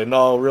then they'll say,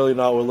 no, really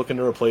not. We're looking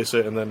to replace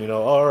it. And then,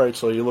 all right,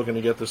 so you're looking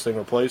to get this thing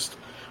replaced.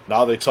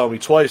 Now they tell me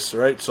twice,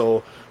 right?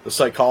 So the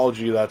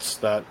psychology that's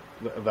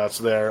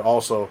there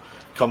also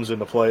comes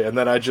into play. And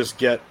then I just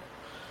get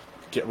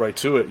right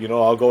to it.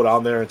 I'll go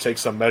down there and take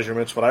some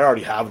measurements, but I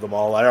already have them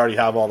all. I already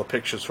have all the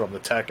pictures from the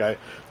tech. I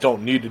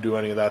don't need to do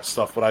any of that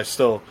stuff, but I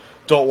still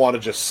don't want to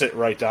just sit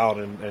right down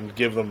and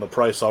give them the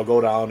price. I'll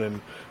go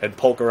down and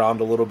poke around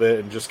a little bit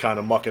and just kind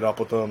of muck it up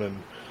with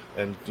them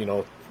and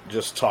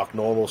just talk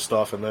normal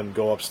stuff and then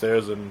go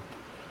upstairs and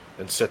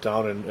sit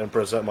down and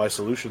present my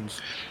solutions.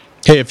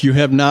 Hey, if you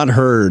have not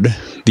heard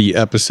the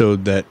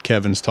episode that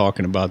Kevin's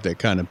talking about that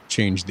kind of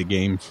changed the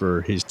game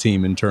for his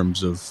team in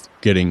terms of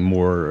getting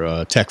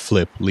more tech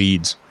flip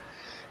leads,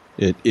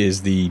 it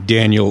is the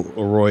Daniel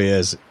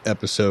Arroyas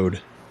episode,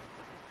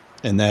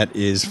 and that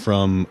is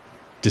from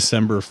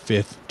December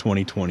 5th,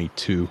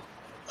 2022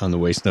 on the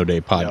Waste No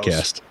Day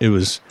podcast. It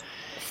was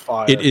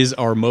fire. It is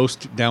our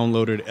most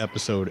downloaded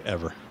episode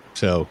ever.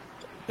 So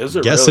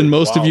guessing really?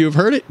 Most of you have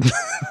heard it.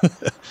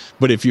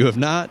 But if you have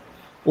not,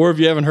 or if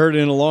you haven't heard it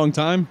in a long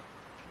time,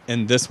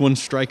 and this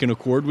one's striking a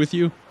chord with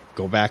you,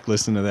 go back,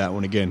 listen to that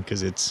one again,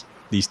 because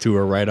these two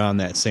are right on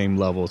that same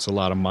level. It's a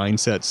lot of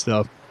mindset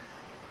stuff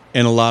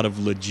and a lot of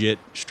legit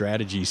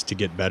strategies to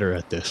get better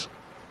at this.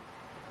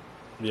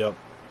 Yep.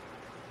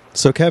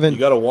 So, Kevin, you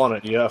got to want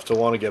it. You have to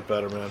want to get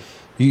better, man.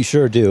 You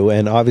sure do,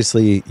 and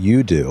obviously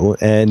you do,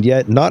 and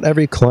yet not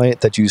every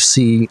client that you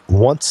see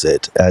wants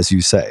it, as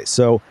you say.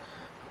 So,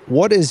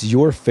 what is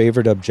your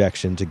favorite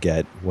objection to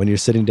get when you're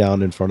sitting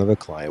down in front of a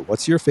client?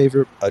 What's your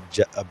favorite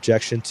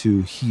objection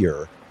to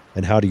hear,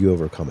 and how do you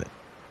overcome it?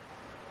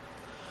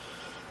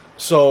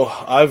 So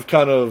I've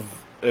kind of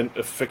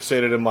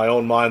fixated in my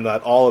own mind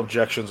that all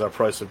objections are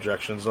price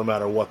objections, no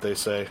matter what they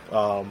say.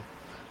 I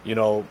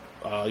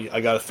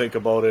got to think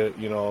about it.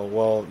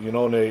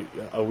 Nate,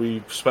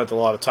 we spent a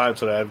lot of time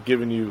today. I've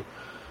given you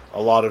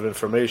a lot of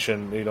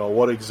information.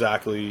 What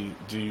exactly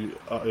do you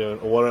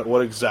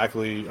what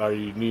exactly are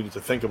you needing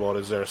to think about?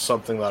 Is there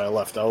something that I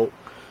left out?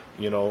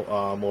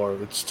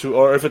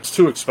 Or if it's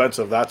too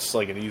expensive, that's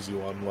like an easy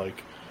one.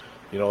 Like,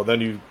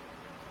 then you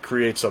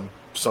create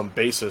some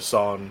basis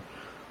on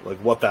like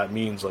what that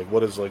means. Like, what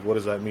does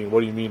that mean?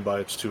 What do you mean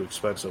by it's too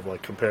expensive?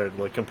 Like compared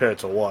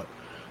to what?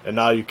 And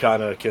now you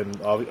kind of can,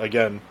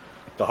 again,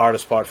 the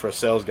hardest part for a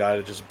sales guy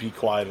to just be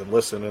quiet and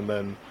listen, and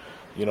then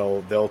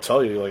they'll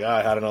tell you like,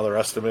 I had another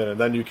estimate, and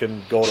then you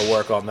can go to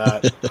work on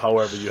that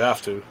however you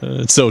have to.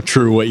 It's so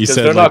true what you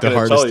said. Like the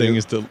hardest thing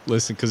is to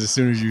listen, because as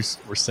soon as you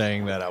were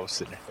saying that, I was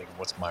sitting there thinking,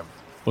 what's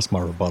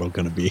my rebuttal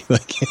going to be?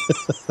 Like,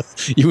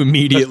 you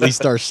immediately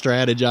start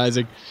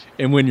strategizing,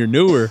 and when you're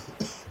newer,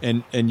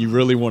 and you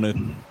really want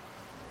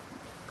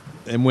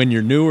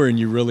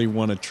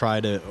to, try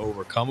to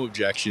overcome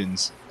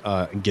objections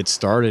and get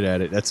started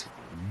at it, that's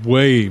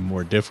way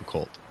more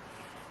difficult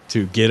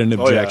to get an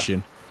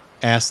objection.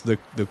 Ask the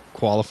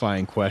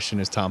qualifying question,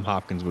 as Tom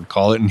Hopkins would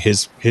call it, and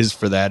his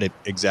for that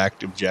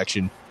exact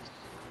objection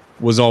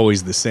was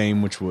always the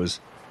same, which was,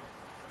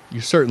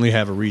 you certainly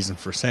have a reason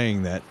for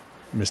saying that,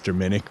 Mr.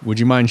 Minnick. Would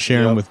you mind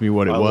sharing with me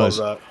what it was?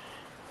 Love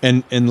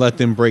that. And let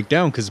them break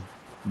down, because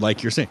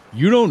like you're saying,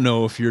 you don't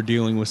know if you're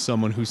dealing with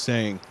someone who's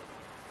saying,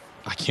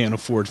 I can't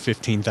afford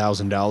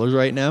 $15,000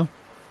 right now,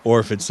 or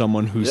if it's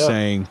someone who's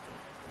saying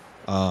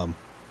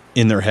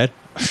in their head,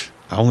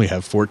 I only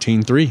have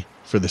 $14,300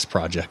 for this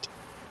project.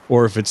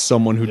 or if it's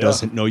someone who Yeah.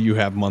 doesn't know you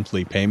have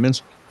monthly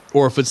payments,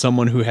 or if it's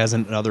someone who has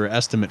another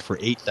estimate for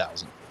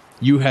 $8,000.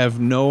 You have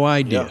no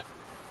idea. Yeah.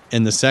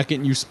 And the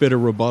second you spit a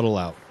rebuttal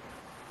out,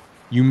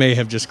 you may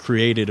have just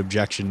created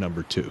objection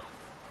number 2.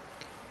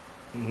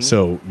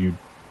 So you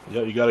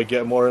got to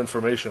get more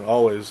information.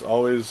 Always.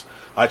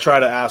 I try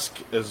to ask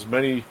as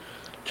many,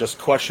 just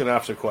question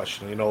after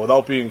question,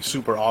 without being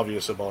super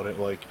obvious about it.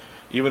 Like,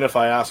 even if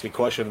I ask a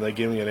question and they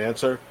give me an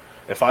answer,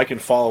 if I can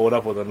follow it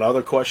up with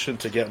another question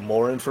to get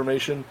more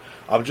information,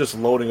 I'm just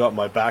loading up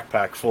my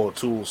backpack full of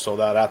tools so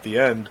that at the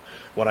end,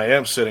 when I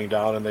am sitting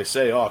down and they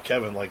say, "Oh,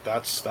 Kevin, like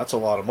that's a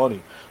lot of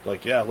money."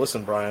 Like, yeah,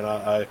 listen, Brian,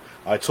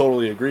 I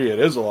totally agree. It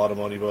is a lot of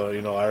money, but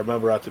I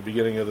remember at the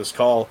beginning of this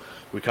call,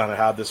 we kind of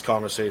had this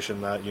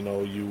conversation that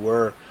you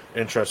were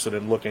interested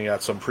in looking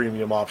at some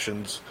premium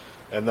options,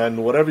 and then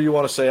whatever you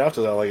want to say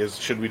after that, like,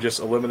 should we just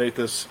eliminate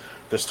this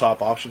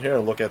top option here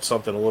and look at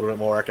something a little bit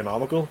more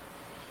economical?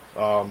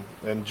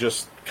 And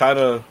just kind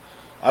of,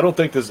 I don't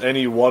think there's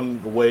any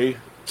one way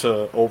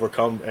to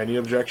overcome any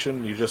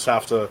objection. You just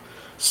have to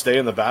stay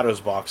in the batter's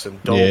box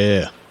and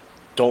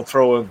don't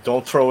throw in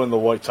the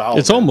white towel.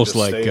 It's almost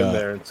like stay in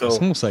there until, it's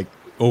almost like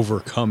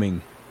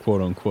overcoming,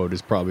 quote unquote,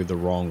 is probably the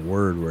wrong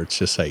word, where it's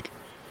just like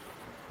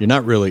you're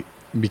not really,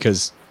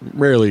 because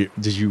rarely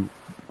did you,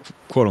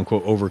 quote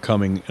unquote,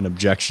 overcoming an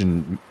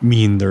objection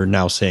mean they're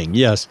now saying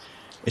yes.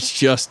 It's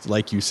just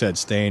like you said,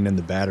 staying in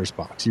the batter's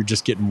box. You're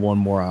just getting one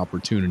more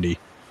opportunity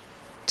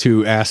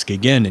to ask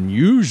again. And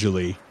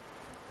usually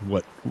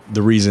what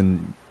the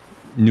reason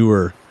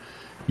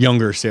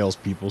younger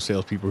salespeople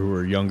who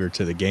are younger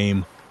to the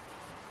game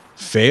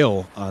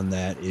fail on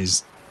that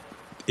is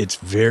it's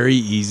very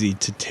easy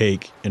to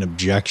take an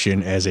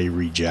objection as a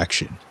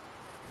rejection,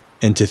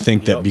 and to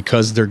think that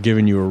because they're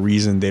giving you a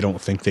reason they don't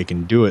think they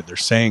can do it, they're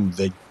saying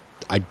that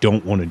I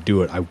don't want to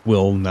do it, I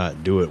will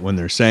not do it, when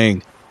they're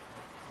saying,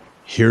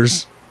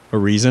 here's a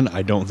reason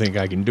I don't think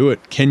I can do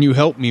it. Can you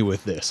help me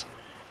with this?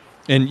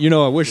 And,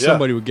 I wish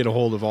somebody would get a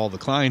hold of all the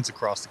clients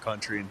across the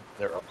country and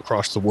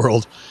across the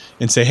world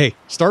and say, hey,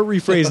 start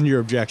rephrasing your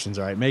objections.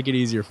 All right. Make it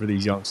easier for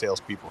these young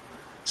salespeople.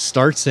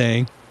 Start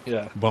saying,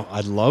 well,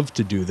 I'd love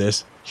to do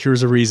this.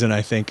 Here's a reason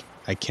I think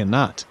I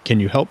cannot. Can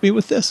you help me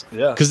with this?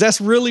 Yeah. Because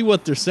that's really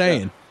what they're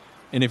saying. Yeah.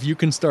 And if you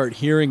can start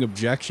hearing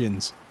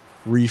objections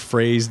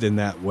rephrased in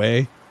that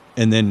way,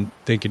 and then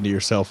thinking to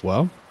yourself,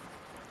 well,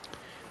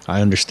 I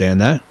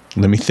understand that.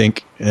 Let me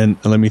think and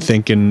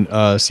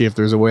see if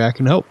there's a way I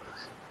can help.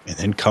 And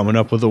then coming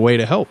up with a way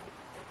to help.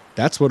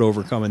 That's what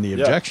overcoming the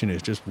objection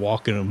is, just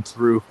walking them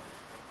through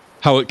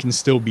how it can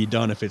still be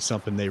done if it's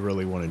something they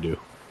really want to do.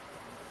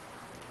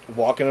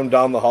 Walking them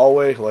down the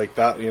hallway like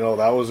that,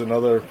 that was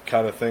another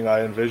kind of thing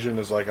I envisioned,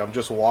 is like I'm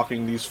just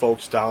walking these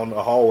folks down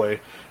a hallway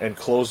and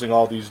closing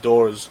all these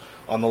doors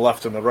on the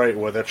left and the right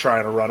where they're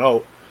trying to run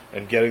out,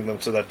 and getting them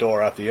to that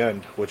door at the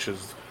end, which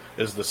is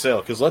the sale.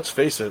 Because let's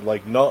face it,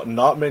 like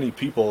not many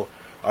people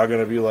are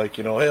going to be like,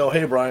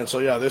 hey Brian, so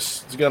yeah,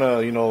 this is going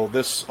to,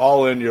 this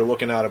all in, you're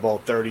looking at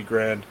about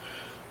 $30,000.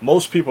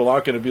 Most people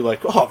aren't going to be like,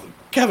 oh,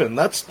 Kevin,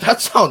 that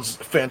sounds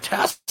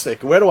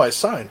fantastic. Where do I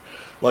sign?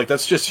 Like,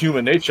 that's just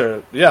human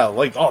nature. Yeah,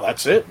 like, oh,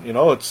 that's it.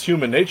 It's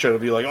human nature to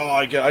be like, oh,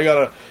 I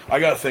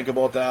gotta think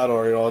about that,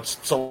 or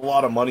it's a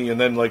lot of money. And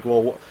then like,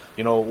 well,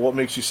 what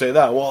makes you say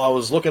that? Well, I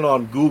was looking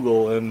on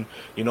Google, and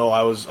I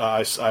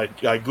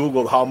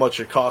Googled how much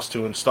it costs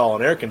to install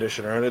an air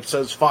conditioner, and it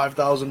says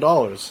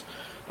 $5,000.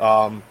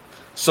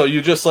 So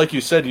you, just like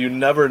you said, you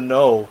never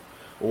know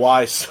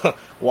why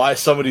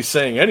somebody's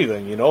saying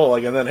anything.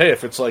 Like, and then hey,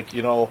 if it's like,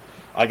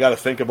 I got to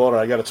think about it,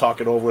 I got to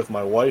talk it over with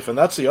my wife, and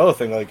that's the other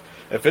thing. Like,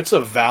 if it's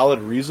a valid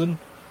reason,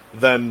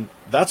 then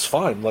that's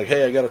fine. Like,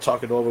 hey, I got to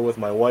talk it over with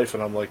my wife,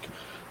 and I'm like,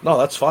 no,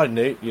 that's fine,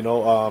 Nate.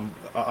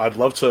 I'd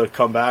love to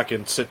come back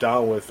and sit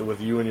down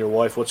with you and your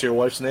wife. What's your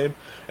wife's name?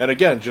 And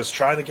again, just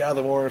trying to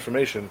gather more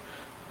information,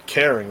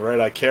 caring, right?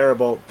 I care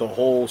about the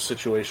whole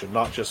situation,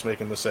 not just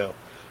making the sale.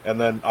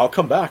 And then I'll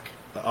come back.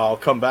 I'll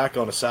come back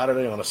on a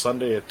Saturday, on a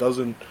Sunday. It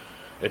doesn't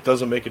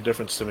make a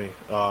difference to me.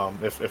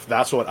 If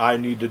that's what I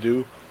need to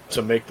do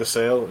to make the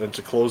sale and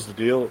to close the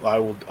deal, I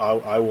will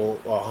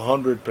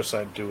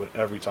 100% do it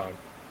every time.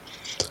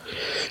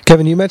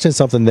 Kevin, you mentioned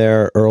something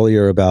there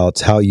earlier about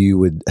how you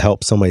would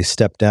help somebody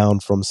step down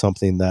from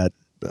something that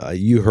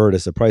you heard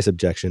as a price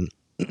objection.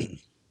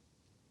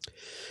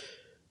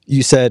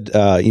 You said,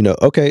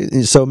 okay,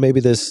 so maybe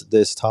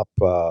this top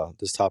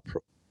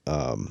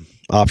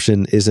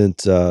option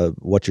isn't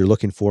what you're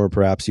looking for.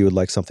 Perhaps you would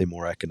like something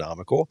more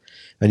economical,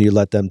 and you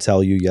let them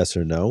tell you yes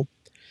or no.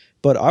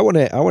 But I want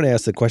to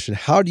ask the question: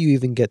 how do you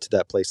even get to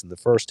that place in the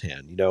first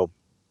hand?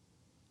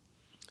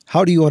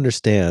 How do you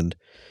understand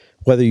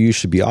whether you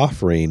should be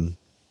offering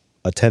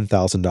a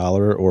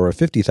 $10,000 or a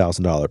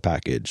 $50,000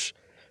 package?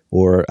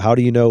 Or how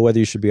do you know whether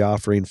you should be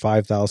offering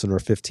 $5,000 or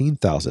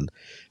 $15,000?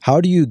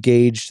 How do you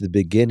gauge the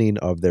beginning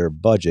of their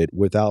budget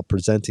without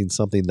presenting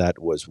something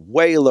that was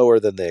way lower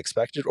than they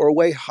expected or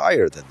way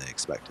higher than they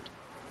expected?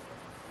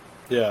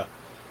 Yeah.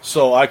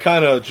 So I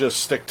kind of just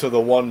stick to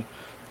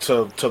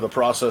the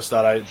process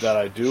that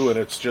I do, and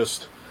it's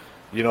just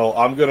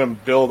I'm going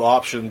to build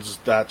options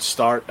that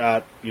start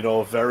at,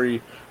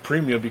 very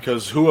premium,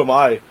 because who am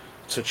I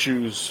to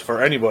choose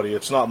for anybody?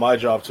 It's not my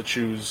job to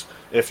choose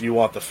if you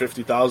want the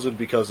 50,000,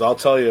 because I'll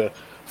tell you,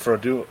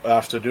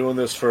 after doing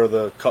this for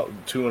the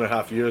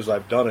 2.5 years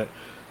I've done it,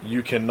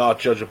 you cannot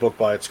judge a book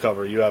by its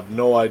cover. You have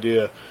no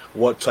idea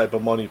what type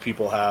of money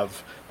people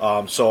have.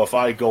 So if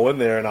I go in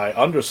there and I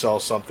undersell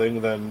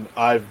something, then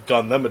I've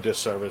done them a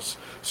disservice.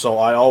 So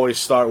I always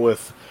start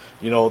with,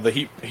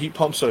 the heat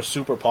pumps are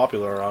super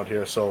popular around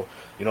here. So,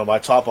 my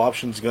top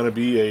option is going to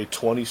be a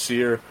 20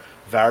 SEER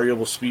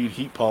variable speed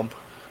heat pump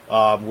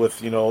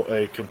with,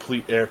 a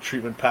complete air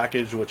treatment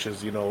package, which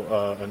is,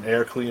 an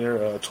air cleaner,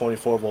 a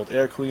 24-volt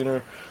air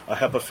cleaner, a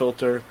HEPA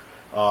filter.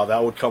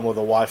 That would come with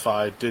a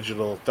Wi-Fi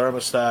digital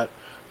thermostat.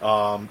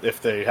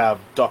 If they have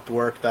duct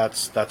work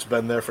that's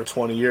been there for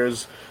 20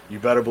 years, you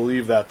better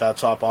believe that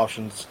top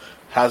options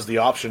has the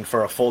option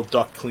for a full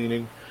duct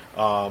cleaning.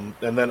 And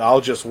then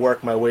I'll just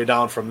work my way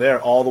down from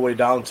there, all the way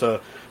down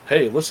to,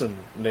 hey, listen,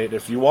 Nate,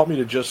 if you want me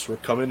to just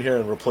come in here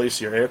and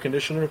replace your air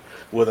conditioner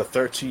with a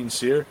 13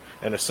 SEER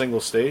and a single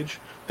stage,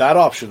 that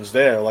option's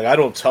there. Like, I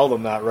don't tell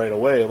them that right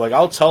away. Like,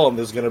 I'll tell them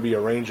there's going to be a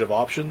range of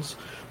options,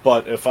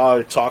 but if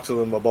I talk to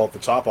them about the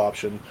top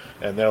option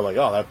and they're like,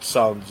 oh, that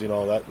sounds,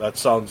 that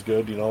sounds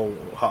good,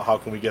 how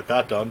can we get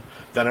that done?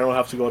 Then I don't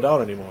have to go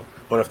down anymore.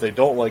 But if they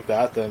don't like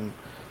that, then,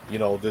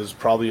 there's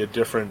probably a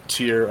different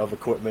tier of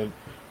equipment.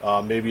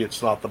 Maybe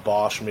it's not the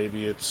Bosch,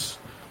 maybe it's,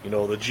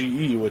 the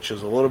GE, which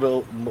is a little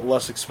bit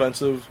less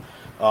expensive,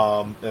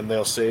 and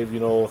they'll save, a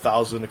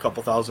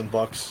couple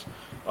 $1,000.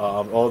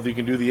 Or you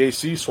can do the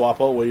AC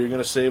swap out where you're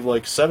going to save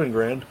like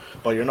 $7,000,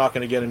 but you're not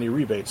going to get any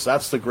rebates.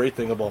 That's the great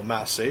thing about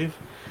Mass Save,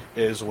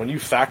 is when you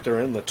factor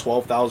in the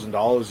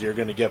 $12,000 you're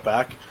going to get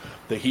back,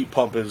 the heat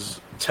pump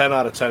is 10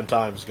 out of 10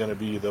 times going to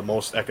be the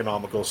most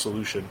economical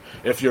solution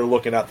if you're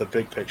looking at the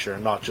big picture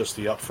and not just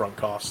the upfront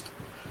cost.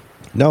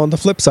 Now, on the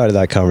flip side of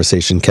that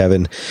conversation,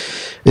 Kevin,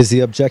 is the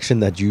objection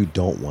that you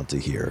don't want to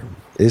hear.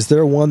 Is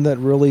there one that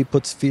really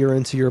puts fear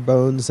into your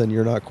bones and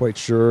you're not quite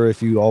sure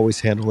if you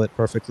always handle it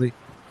perfectly?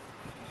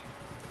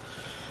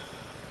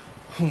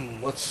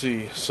 Let's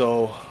see.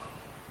 So,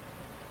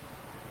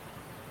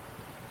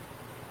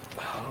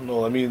 I don't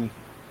know. I mean,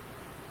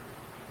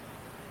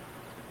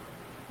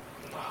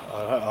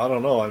 I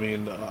don't know. I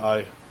mean,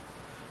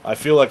 I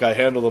feel like I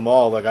handle them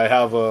all. Like, I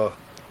have a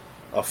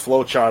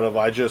flow chart of,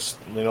 I just,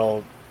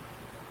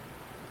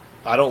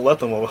 I don't let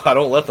them object. I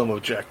don't let them,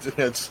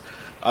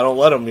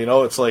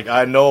 it's like,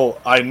 I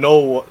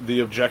know the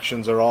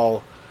objections are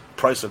all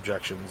price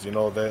objections.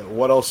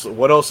 What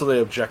else are they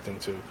objecting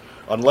to?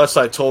 Unless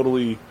I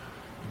totally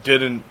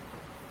didn't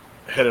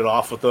hit it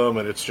off with them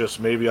and it's just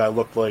maybe I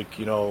looked like,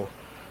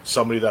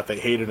 somebody that they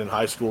hated in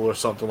high school or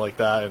something like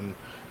that, and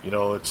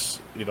it's,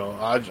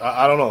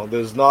 I don't know.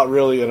 There's not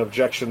really an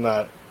objection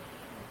that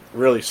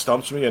really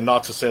stumps me, and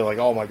not to say like,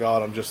 oh my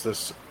god, I'm just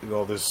this,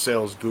 this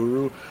sales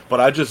guru, but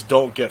I just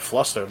don't get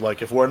flustered.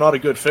 Like, if we're not a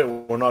good fit,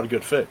 we're not a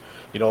good fit.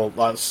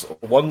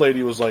 One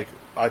lady was like,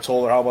 I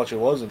told her how much it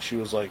was, and she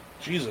was like,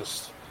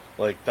 Jesus,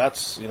 like,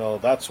 that's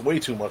way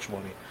too much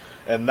money.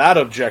 And that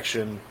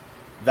objection,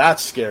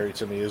 that's scary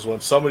to me, is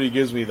when somebody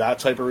gives me that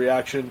type of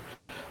reaction.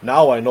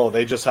 Now I know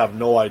they just have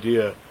no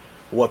idea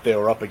what they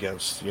were up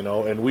against,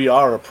 and we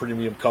are a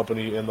premium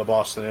company in the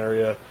Boston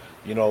area.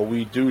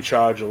 We do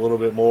charge a little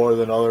bit more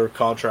than other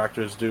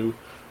contractors do.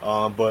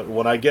 But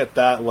when I get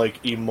that,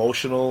 like,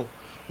 emotional,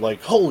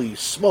 like, holy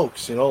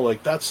smokes,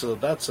 like, that's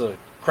a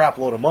crap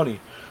load of money.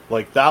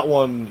 Like, that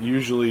one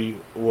usually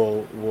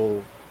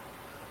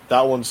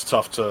that one's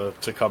tough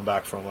to come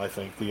back from, I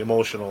think. The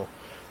emotional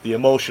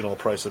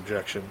price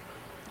objection,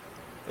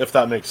 if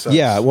that makes sense.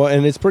 Yeah, well,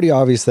 and it's pretty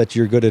obvious that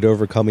you're good at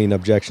overcoming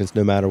objections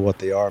no matter what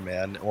they are,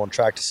 man. On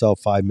track to sell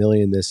 5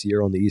 million this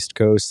year on the East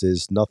Coast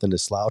is nothing to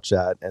slouch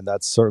at, and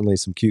that's certainly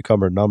some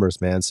cucumber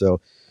numbers, man. So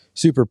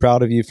super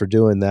proud of you for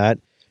doing that.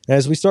 And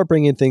as we start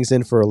bringing things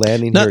in for a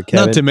landing here,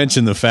 Kevin. Not to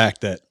mention the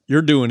fact that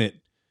you're doing it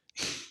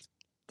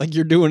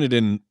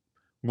in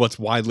what's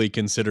widely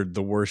considered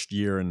the worst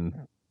year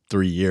in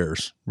 3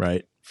 years,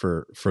 right?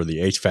 For the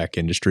HVAC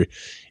industry.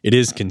 It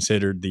is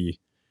considered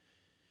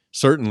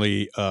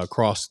certainly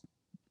across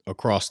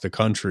the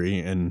country.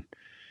 And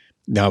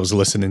I was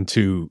listening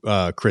to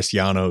Chris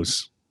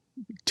Yano's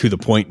To The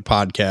Point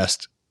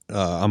podcast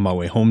on my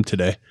way home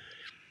today,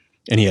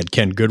 and he had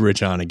Ken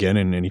Goodrich on again.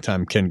 And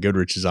anytime Ken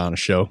Goodrich is on a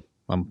show,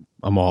 I'm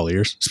all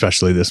ears,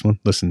 especially this one.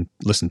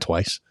 Listen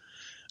twice.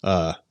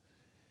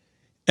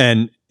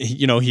 And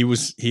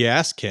he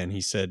asked Ken.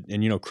 He said,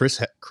 and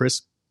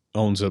Chris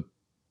owns a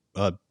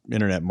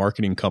internet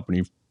marketing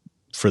company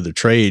for the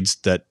trades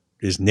that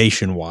is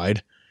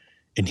nationwide.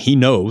 And he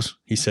knows,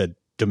 he said,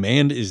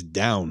 demand is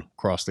down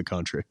across the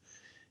country.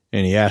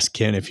 And he asked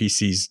Ken if he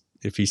sees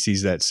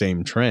that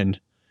same trend.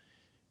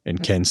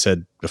 And Ken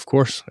said, of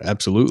course,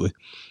 absolutely.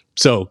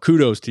 So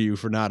kudos to you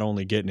for not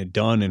only getting it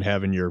done and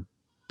having your,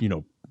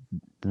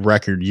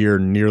 record year,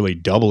 nearly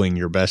doubling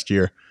your best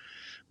year,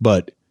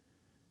 but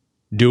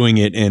doing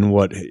it in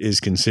what is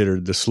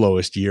considered the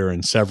slowest year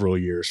in several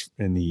years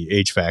in the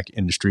HVAC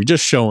industry,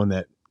 just showing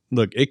that,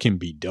 look, it can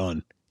be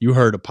done. You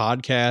heard a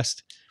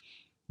podcast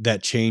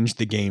that changed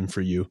the game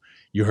for you.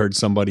 You heard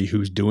somebody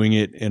who's doing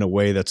it in a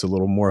way that's a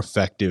little more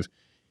effective.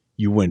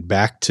 You went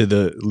back to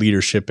the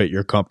leadership at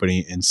your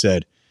company and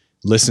said,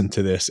 listen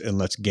to this and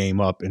let's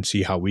game up and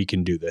see how we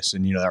can do this.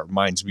 And, that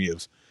reminds me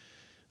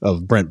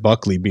of Brent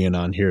Buckley being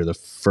on here the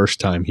first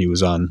time he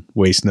was on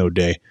Waste No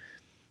Day,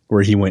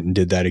 where he went and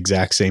did that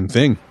exact same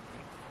thing.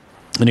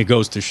 And it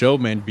goes to show,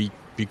 man, be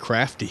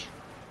crafty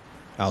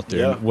out there.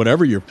 Yeah.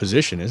 Whatever your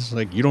position is,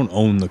 like, you don't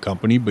own the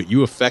company, but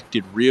you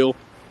affected real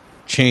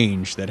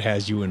change that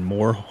has you in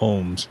more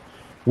homes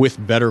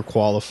with better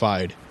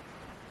qualified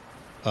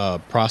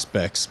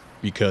prospects,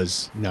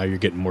 because now you're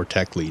getting more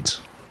tech leads.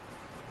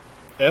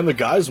 And the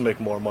guys make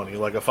more money.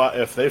 Like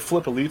if they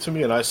flip a lead to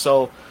me and I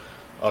sell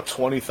a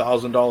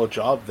 $20,000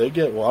 job, they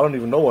get, well, I don't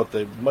even know what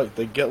they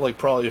get, like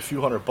probably a few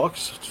 $100,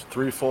 $300,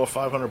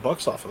 $400,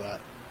 $500 off of that.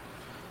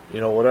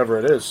 Whatever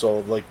it is. So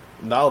like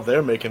now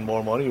they're making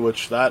more money,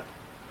 which that's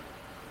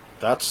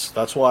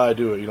why I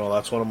do it.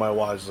 That's one of my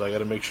whys. Is I got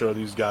to make sure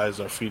these guys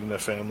are feeding their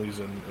families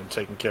and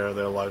taking care of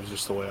their lives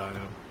just the way I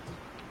am.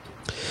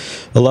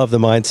 I love the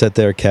mindset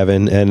there,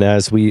 Kevin. And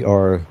as we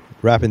are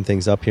wrapping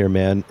things up here,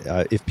 man,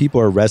 if people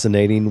are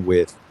resonating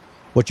with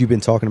what you've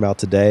been talking about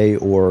today,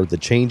 or the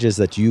changes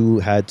that you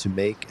had to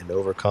make and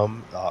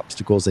overcome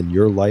obstacles in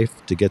your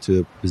life to get to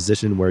a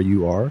position where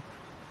you are,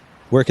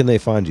 where can they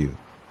find you?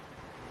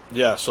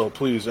 Yeah, so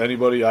please,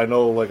 anybody, I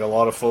know like a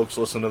lot of folks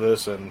listen to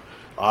this, and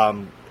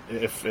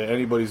if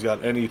anybody's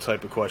got any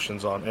type of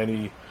questions on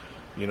any,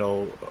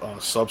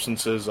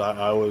 substances,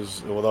 I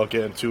was, without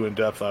getting too in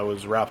depth, I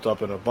was wrapped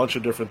up in a bunch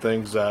of different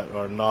things that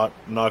are not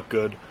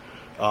good.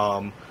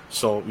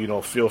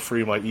 So, feel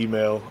free. My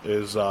email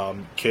is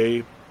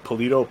Polito,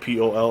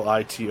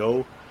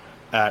 Polito,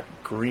 at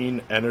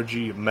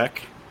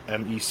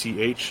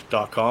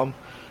greenenergymech.com.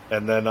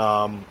 And then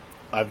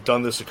I've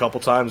done this a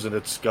couple times, and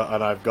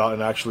I've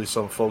gotten actually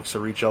some folks to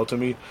reach out to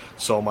me.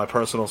 So my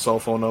personal cell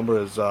phone number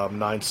is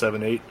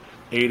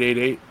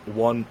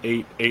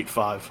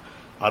 978-888-1885.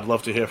 I'd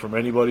love to hear from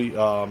anybody.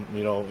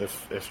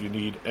 If you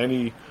need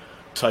any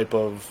type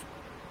of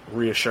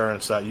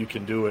reassurance that you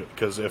can do it,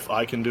 because if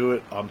I can do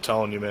it, I'm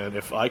telling you, man,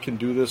 if I can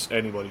do this,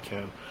 anybody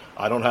can.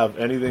 I don't have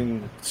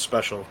anything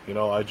special.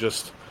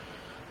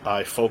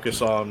 I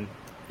focus on,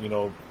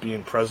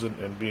 being present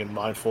and being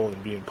mindful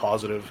and being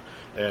positive,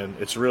 and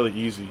it's really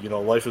easy.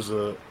 Life is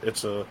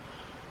it's a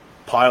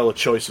pile of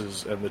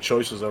choices, and the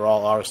choices are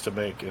all ours to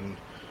make, and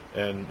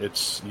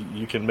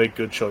you can make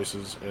good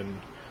choices, and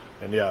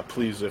yeah,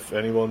 please, if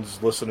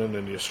anyone's listening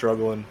and you're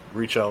struggling,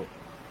 reach out.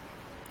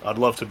 I'd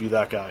love to be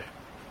that guy.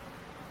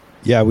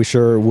 Yeah, we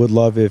sure would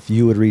love if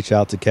you would reach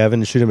out to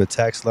Kevin, shoot him a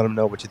text, let him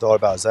know what you thought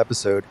about his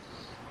episode.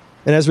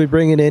 And as we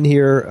bring it in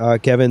here,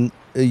 Kevin,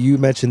 you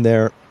mentioned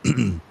there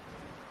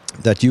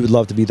that you would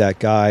love to be that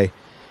guy.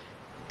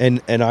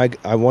 And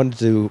I wanted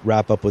to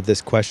wrap up with this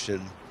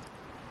question.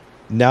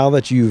 Now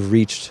that you've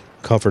reached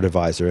Comfort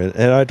Advisor,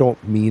 and I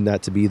don't mean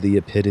that to be the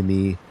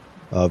epitome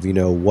of,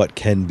 what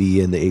can be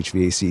in the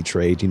HVAC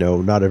trade.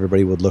 Not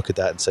everybody would look at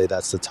that and say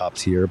that's the top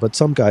tier, but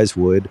some guys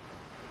would.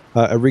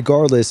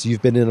 Regardless,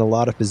 you've been in a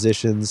lot of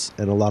positions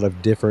and a lot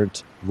of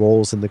different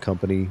roles in the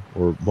company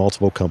or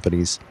multiple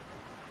companies.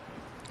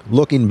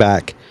 Looking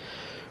back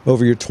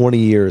over your 20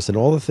 years and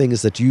all the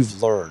things that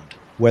you've learned,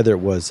 whether it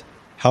was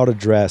how to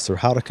dress or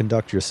how to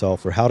conduct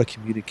yourself or how to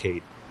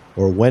communicate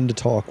or when to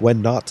talk,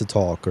 when not to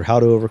talk, or how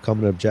to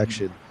overcome an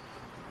objection.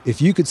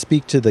 If you could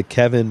speak to the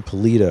Kevin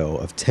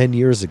Polito of 10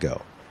 years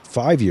ago,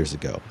 5 years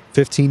ago,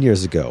 15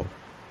 years ago,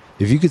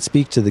 if you could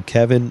speak to the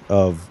Kevin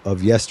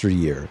of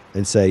yesteryear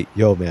and say,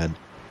 yo, man,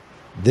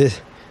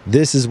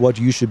 this is what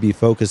you should be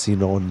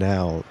focusing on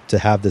now to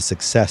have the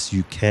success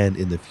you can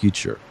in the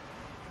future,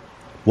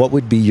 what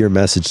would be your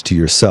message to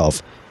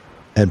yourself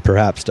and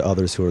perhaps to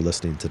others who are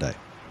listening today?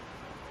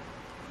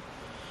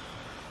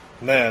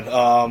 Man,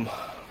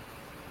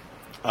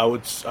 I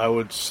would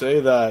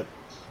say that,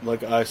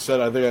 like I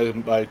said, I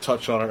think I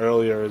touched on it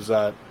earlier, is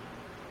that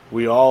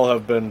we all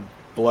have been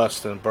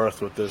blessed and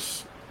birthed with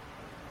this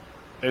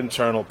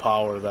internal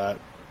power that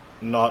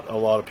not a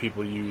lot of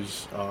people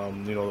use.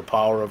 The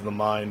power of the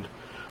mind,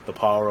 the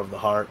power of the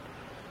heart.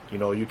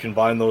 You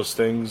combine those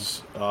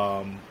things,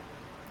 and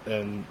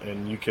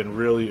you can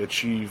really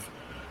achieve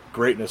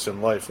greatness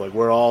in life. Like,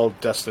 we're all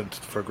destined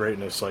for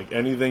greatness. Like,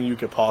 anything you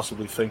could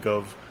possibly think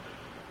of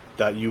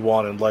that you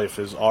want in life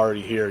is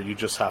already here. You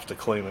just have to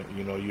claim it.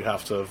 You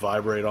have to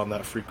vibrate on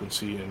that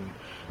frequency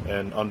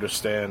and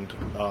understand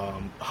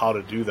how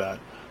to do that.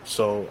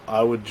 So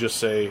I would just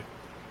say,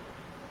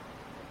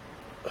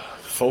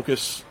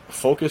 focus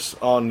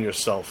on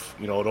yourself.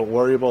 Don't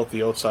worry about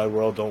the outside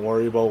world. Don't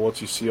worry about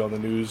what you see on the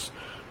news.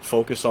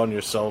 Focus on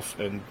yourself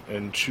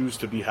and choose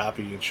to be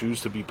happy and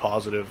choose to be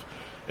positive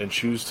and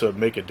choose to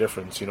make a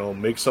difference.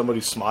 Make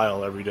somebody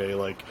smile every day.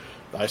 Like,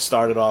 I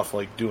started off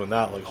like doing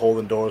that, like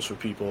holding doors for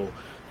people.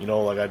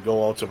 Like I'd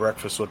go out to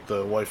breakfast with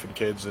the wife and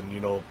kids,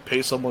 and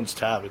pay someone's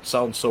tab. It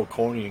sounds so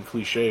corny and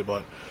cliche,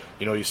 but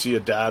you see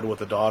a dad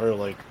with a daughter,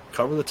 like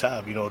cover the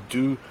tab.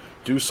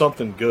 Do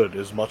something good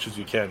as much as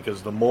you can,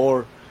 because the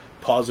more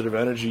positive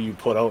energy you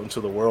put out into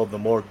the world, the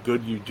more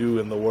good you do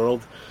in the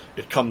world,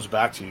 it comes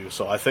back to you.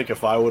 So I think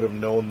if I would have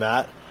known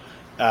that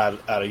at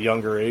a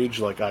younger age,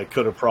 like I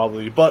could have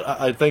probably, but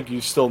I think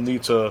you still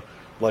need to,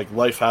 like,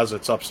 life has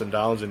its ups and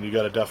downs, and you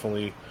got to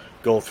definitely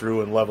go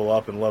through and level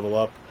up and level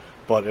up.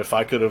 But if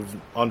I could have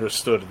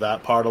understood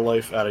that part of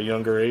life at a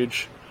younger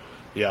age,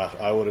 yeah,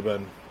 I would have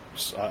been,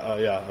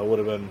 I would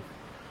have been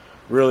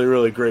really,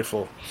 really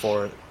grateful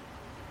for it.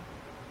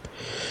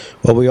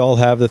 Well, we all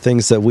have the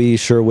things that we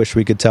sure wish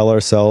we could tell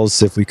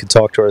ourselves if we could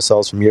talk to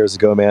ourselves from years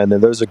ago, man.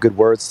 And those are good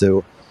words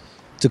to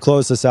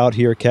close this out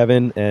here,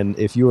 Kevin. And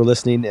if you are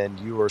listening and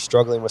you are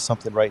struggling with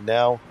something right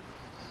now,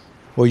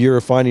 or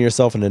you're finding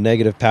yourself in a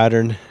negative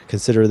pattern,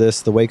 consider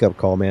this the wake-up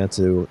call, man,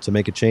 to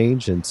make a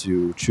change and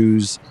to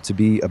choose to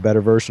be a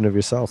better version of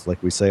yourself,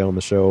 like we say on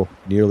the show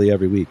nearly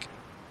every week.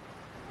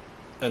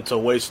 And to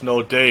waste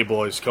no day,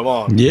 boys. Come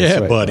on. Yeah,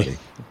 right, buddy.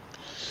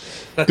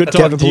 Good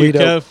talking to you,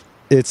 Kev.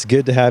 It's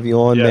good to have you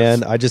on,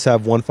 Yes. man. I just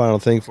have one final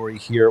thing for you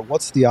here.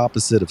 What's the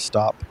opposite of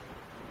stop?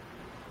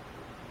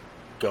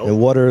 Go. And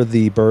what are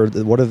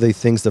the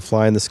things that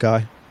fly in the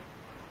sky?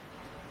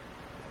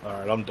 All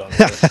right, I'm done.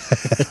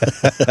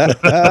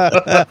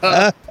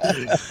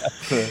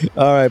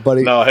 All right,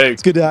 buddy. No, hey,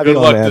 it's good to have good you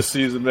luck on, man. this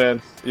season,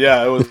 man.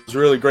 Yeah, it was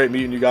really great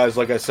meeting you guys.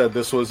 Like I said,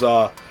 this was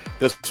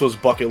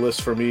bucket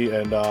list for me,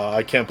 and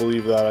I can't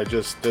believe that I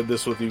just did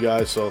this with you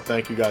guys. So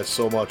thank you guys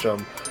so much.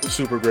 I'm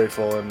super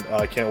grateful, and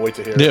I can't wait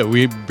to hear it. Yeah,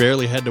 we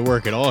barely had to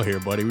work at all here,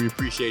 buddy. We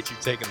appreciate you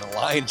taking the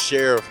lion's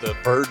share of the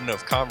burden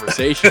of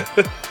conversation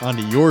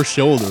onto your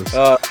shoulders.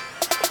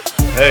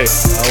 Hey,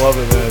 I love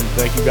it, man.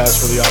 Thank you guys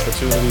for the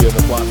opportunity and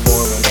the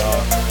platform, and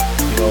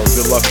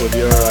good luck with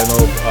I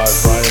know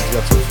Brian's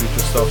got some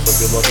future stuff, so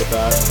good luck with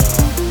that.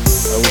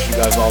 And I wish you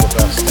guys all the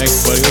best.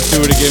 Thanks, buddy. Let's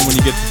do it again when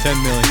you get to 10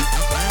 million.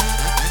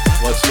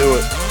 Let's do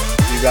it.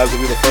 You guys will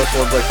be the first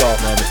ones I call.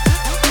 Love it.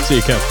 See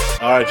you, Kevin.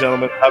 All right,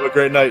 gentlemen. Have a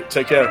great night.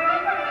 Take care.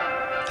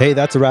 Hey,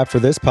 that's a wrap for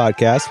this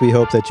podcast. We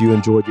hope that you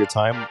enjoyed your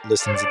time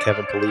listening to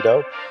Kevin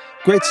Polito.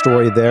 Great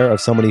story there of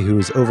somebody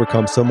who's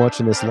overcome so much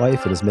in his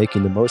life and is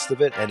making the most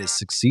of it and is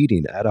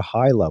succeeding at a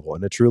high level,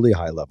 and a truly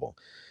high level.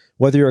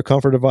 Whether you're a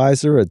comfort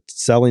advisor, a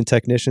selling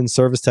technician,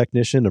 service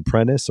technician,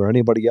 apprentice, or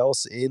anybody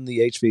else in the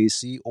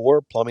HVAC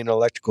or plumbing and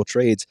electrical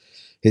trades,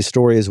 his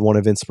story is one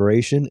of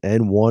inspiration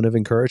and one of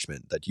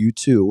encouragement that you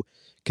too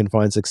can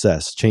find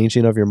success.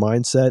 Changing of your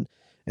mindset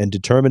and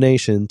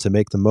determination to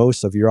make the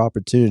most of your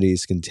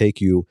opportunities can take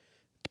you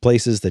to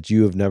places that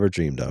you have never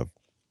dreamed of.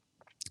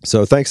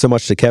 So thanks so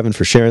much to Kevin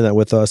for sharing that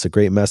with us. A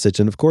great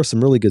message. And of course,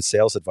 some really good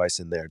sales advice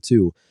in there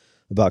too,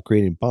 about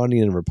creating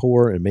bonding and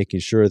rapport and making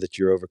sure that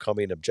you're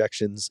overcoming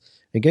objections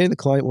and getting the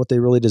client what they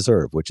really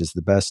deserve, which is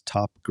the best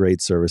top grade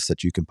service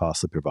that you can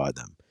possibly provide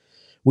them.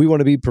 We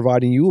want to be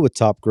providing you with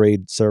top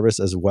grade service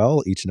as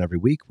well each and every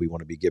week. We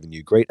want to be giving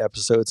you great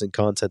episodes and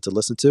content to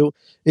listen to.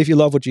 If you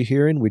love what you're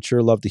hearing, we'd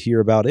sure love to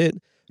hear about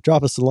it.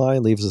 Drop us a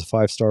line, leave us a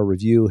 5-star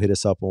review, hit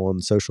us up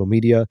on social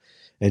media,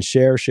 and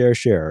share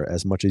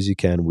as much as you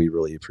can. We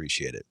really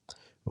appreciate it.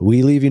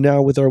 We leave you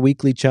now with our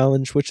weekly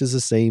challenge, which is the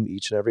same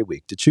each and every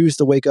week, to choose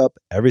to wake up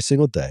every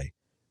single day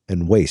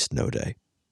and waste no day.